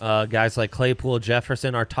 Guys like Claypool,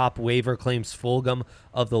 Jefferson, our top waiver claims Fulgham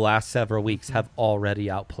of the last several weeks have already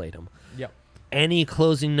outplayed him. Yep. Any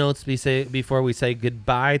closing notes before we say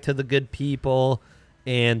goodbye to the good people?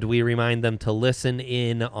 And we remind them to listen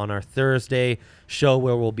in on our Thursday show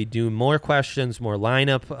where we'll be doing more questions, more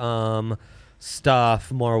lineup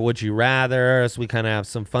stuff, more Would You Rather. As we kind of have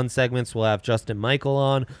some fun segments. We'll have Justin Michael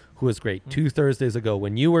on, who was great 2 Thursdays ago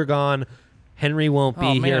when you were gone. Henry won't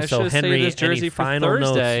be man, here. I So should've saved Henry, this jersey any for final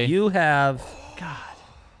Thursday. notes you have?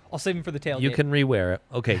 I'll save him for the tailgate. You can rewear it.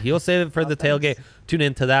 Okay, he'll save it for the tailgate. Tune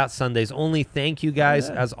into that Sundays only. Thank you guys,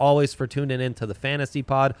 as always, for tuning into the Fantasy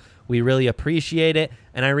Pod. We really appreciate it.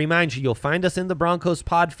 And I remind you, you'll find us in the Broncos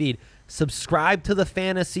pod feed. Subscribe to the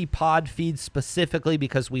Fantasy Pod feed specifically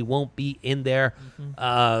because we won't be in there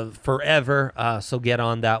forever. So get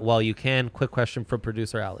on that while you can. Quick question from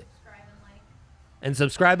producer Allie. And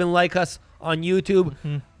subscribe and like us on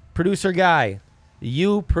YouTube. Producer Guy.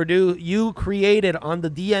 You created on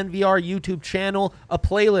the DNVR YouTube channel a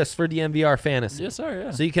playlist for DNVR Fantasy. Yes, sir.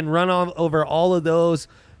 Yeah. So you can run over all of those.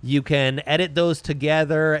 You can edit those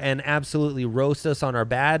together and absolutely roast us on our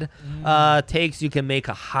bad takes. You can make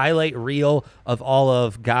a highlight reel of all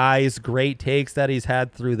of Guy's great takes that he's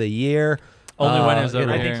had through the year. Only winners you over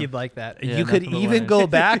know, I here. think he'd like that. Yeah, you could nothing but even winners. go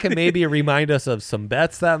back and maybe remind us of some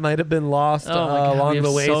bets that might have been lost Oh my God, we along have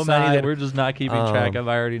the way. so many that we're just not keeping track of.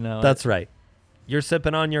 I already know. That's right. You're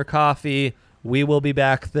sipping on your coffee. We will be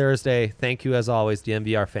back Thursday. Thank you as always,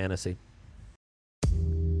 DNVR Fantasy.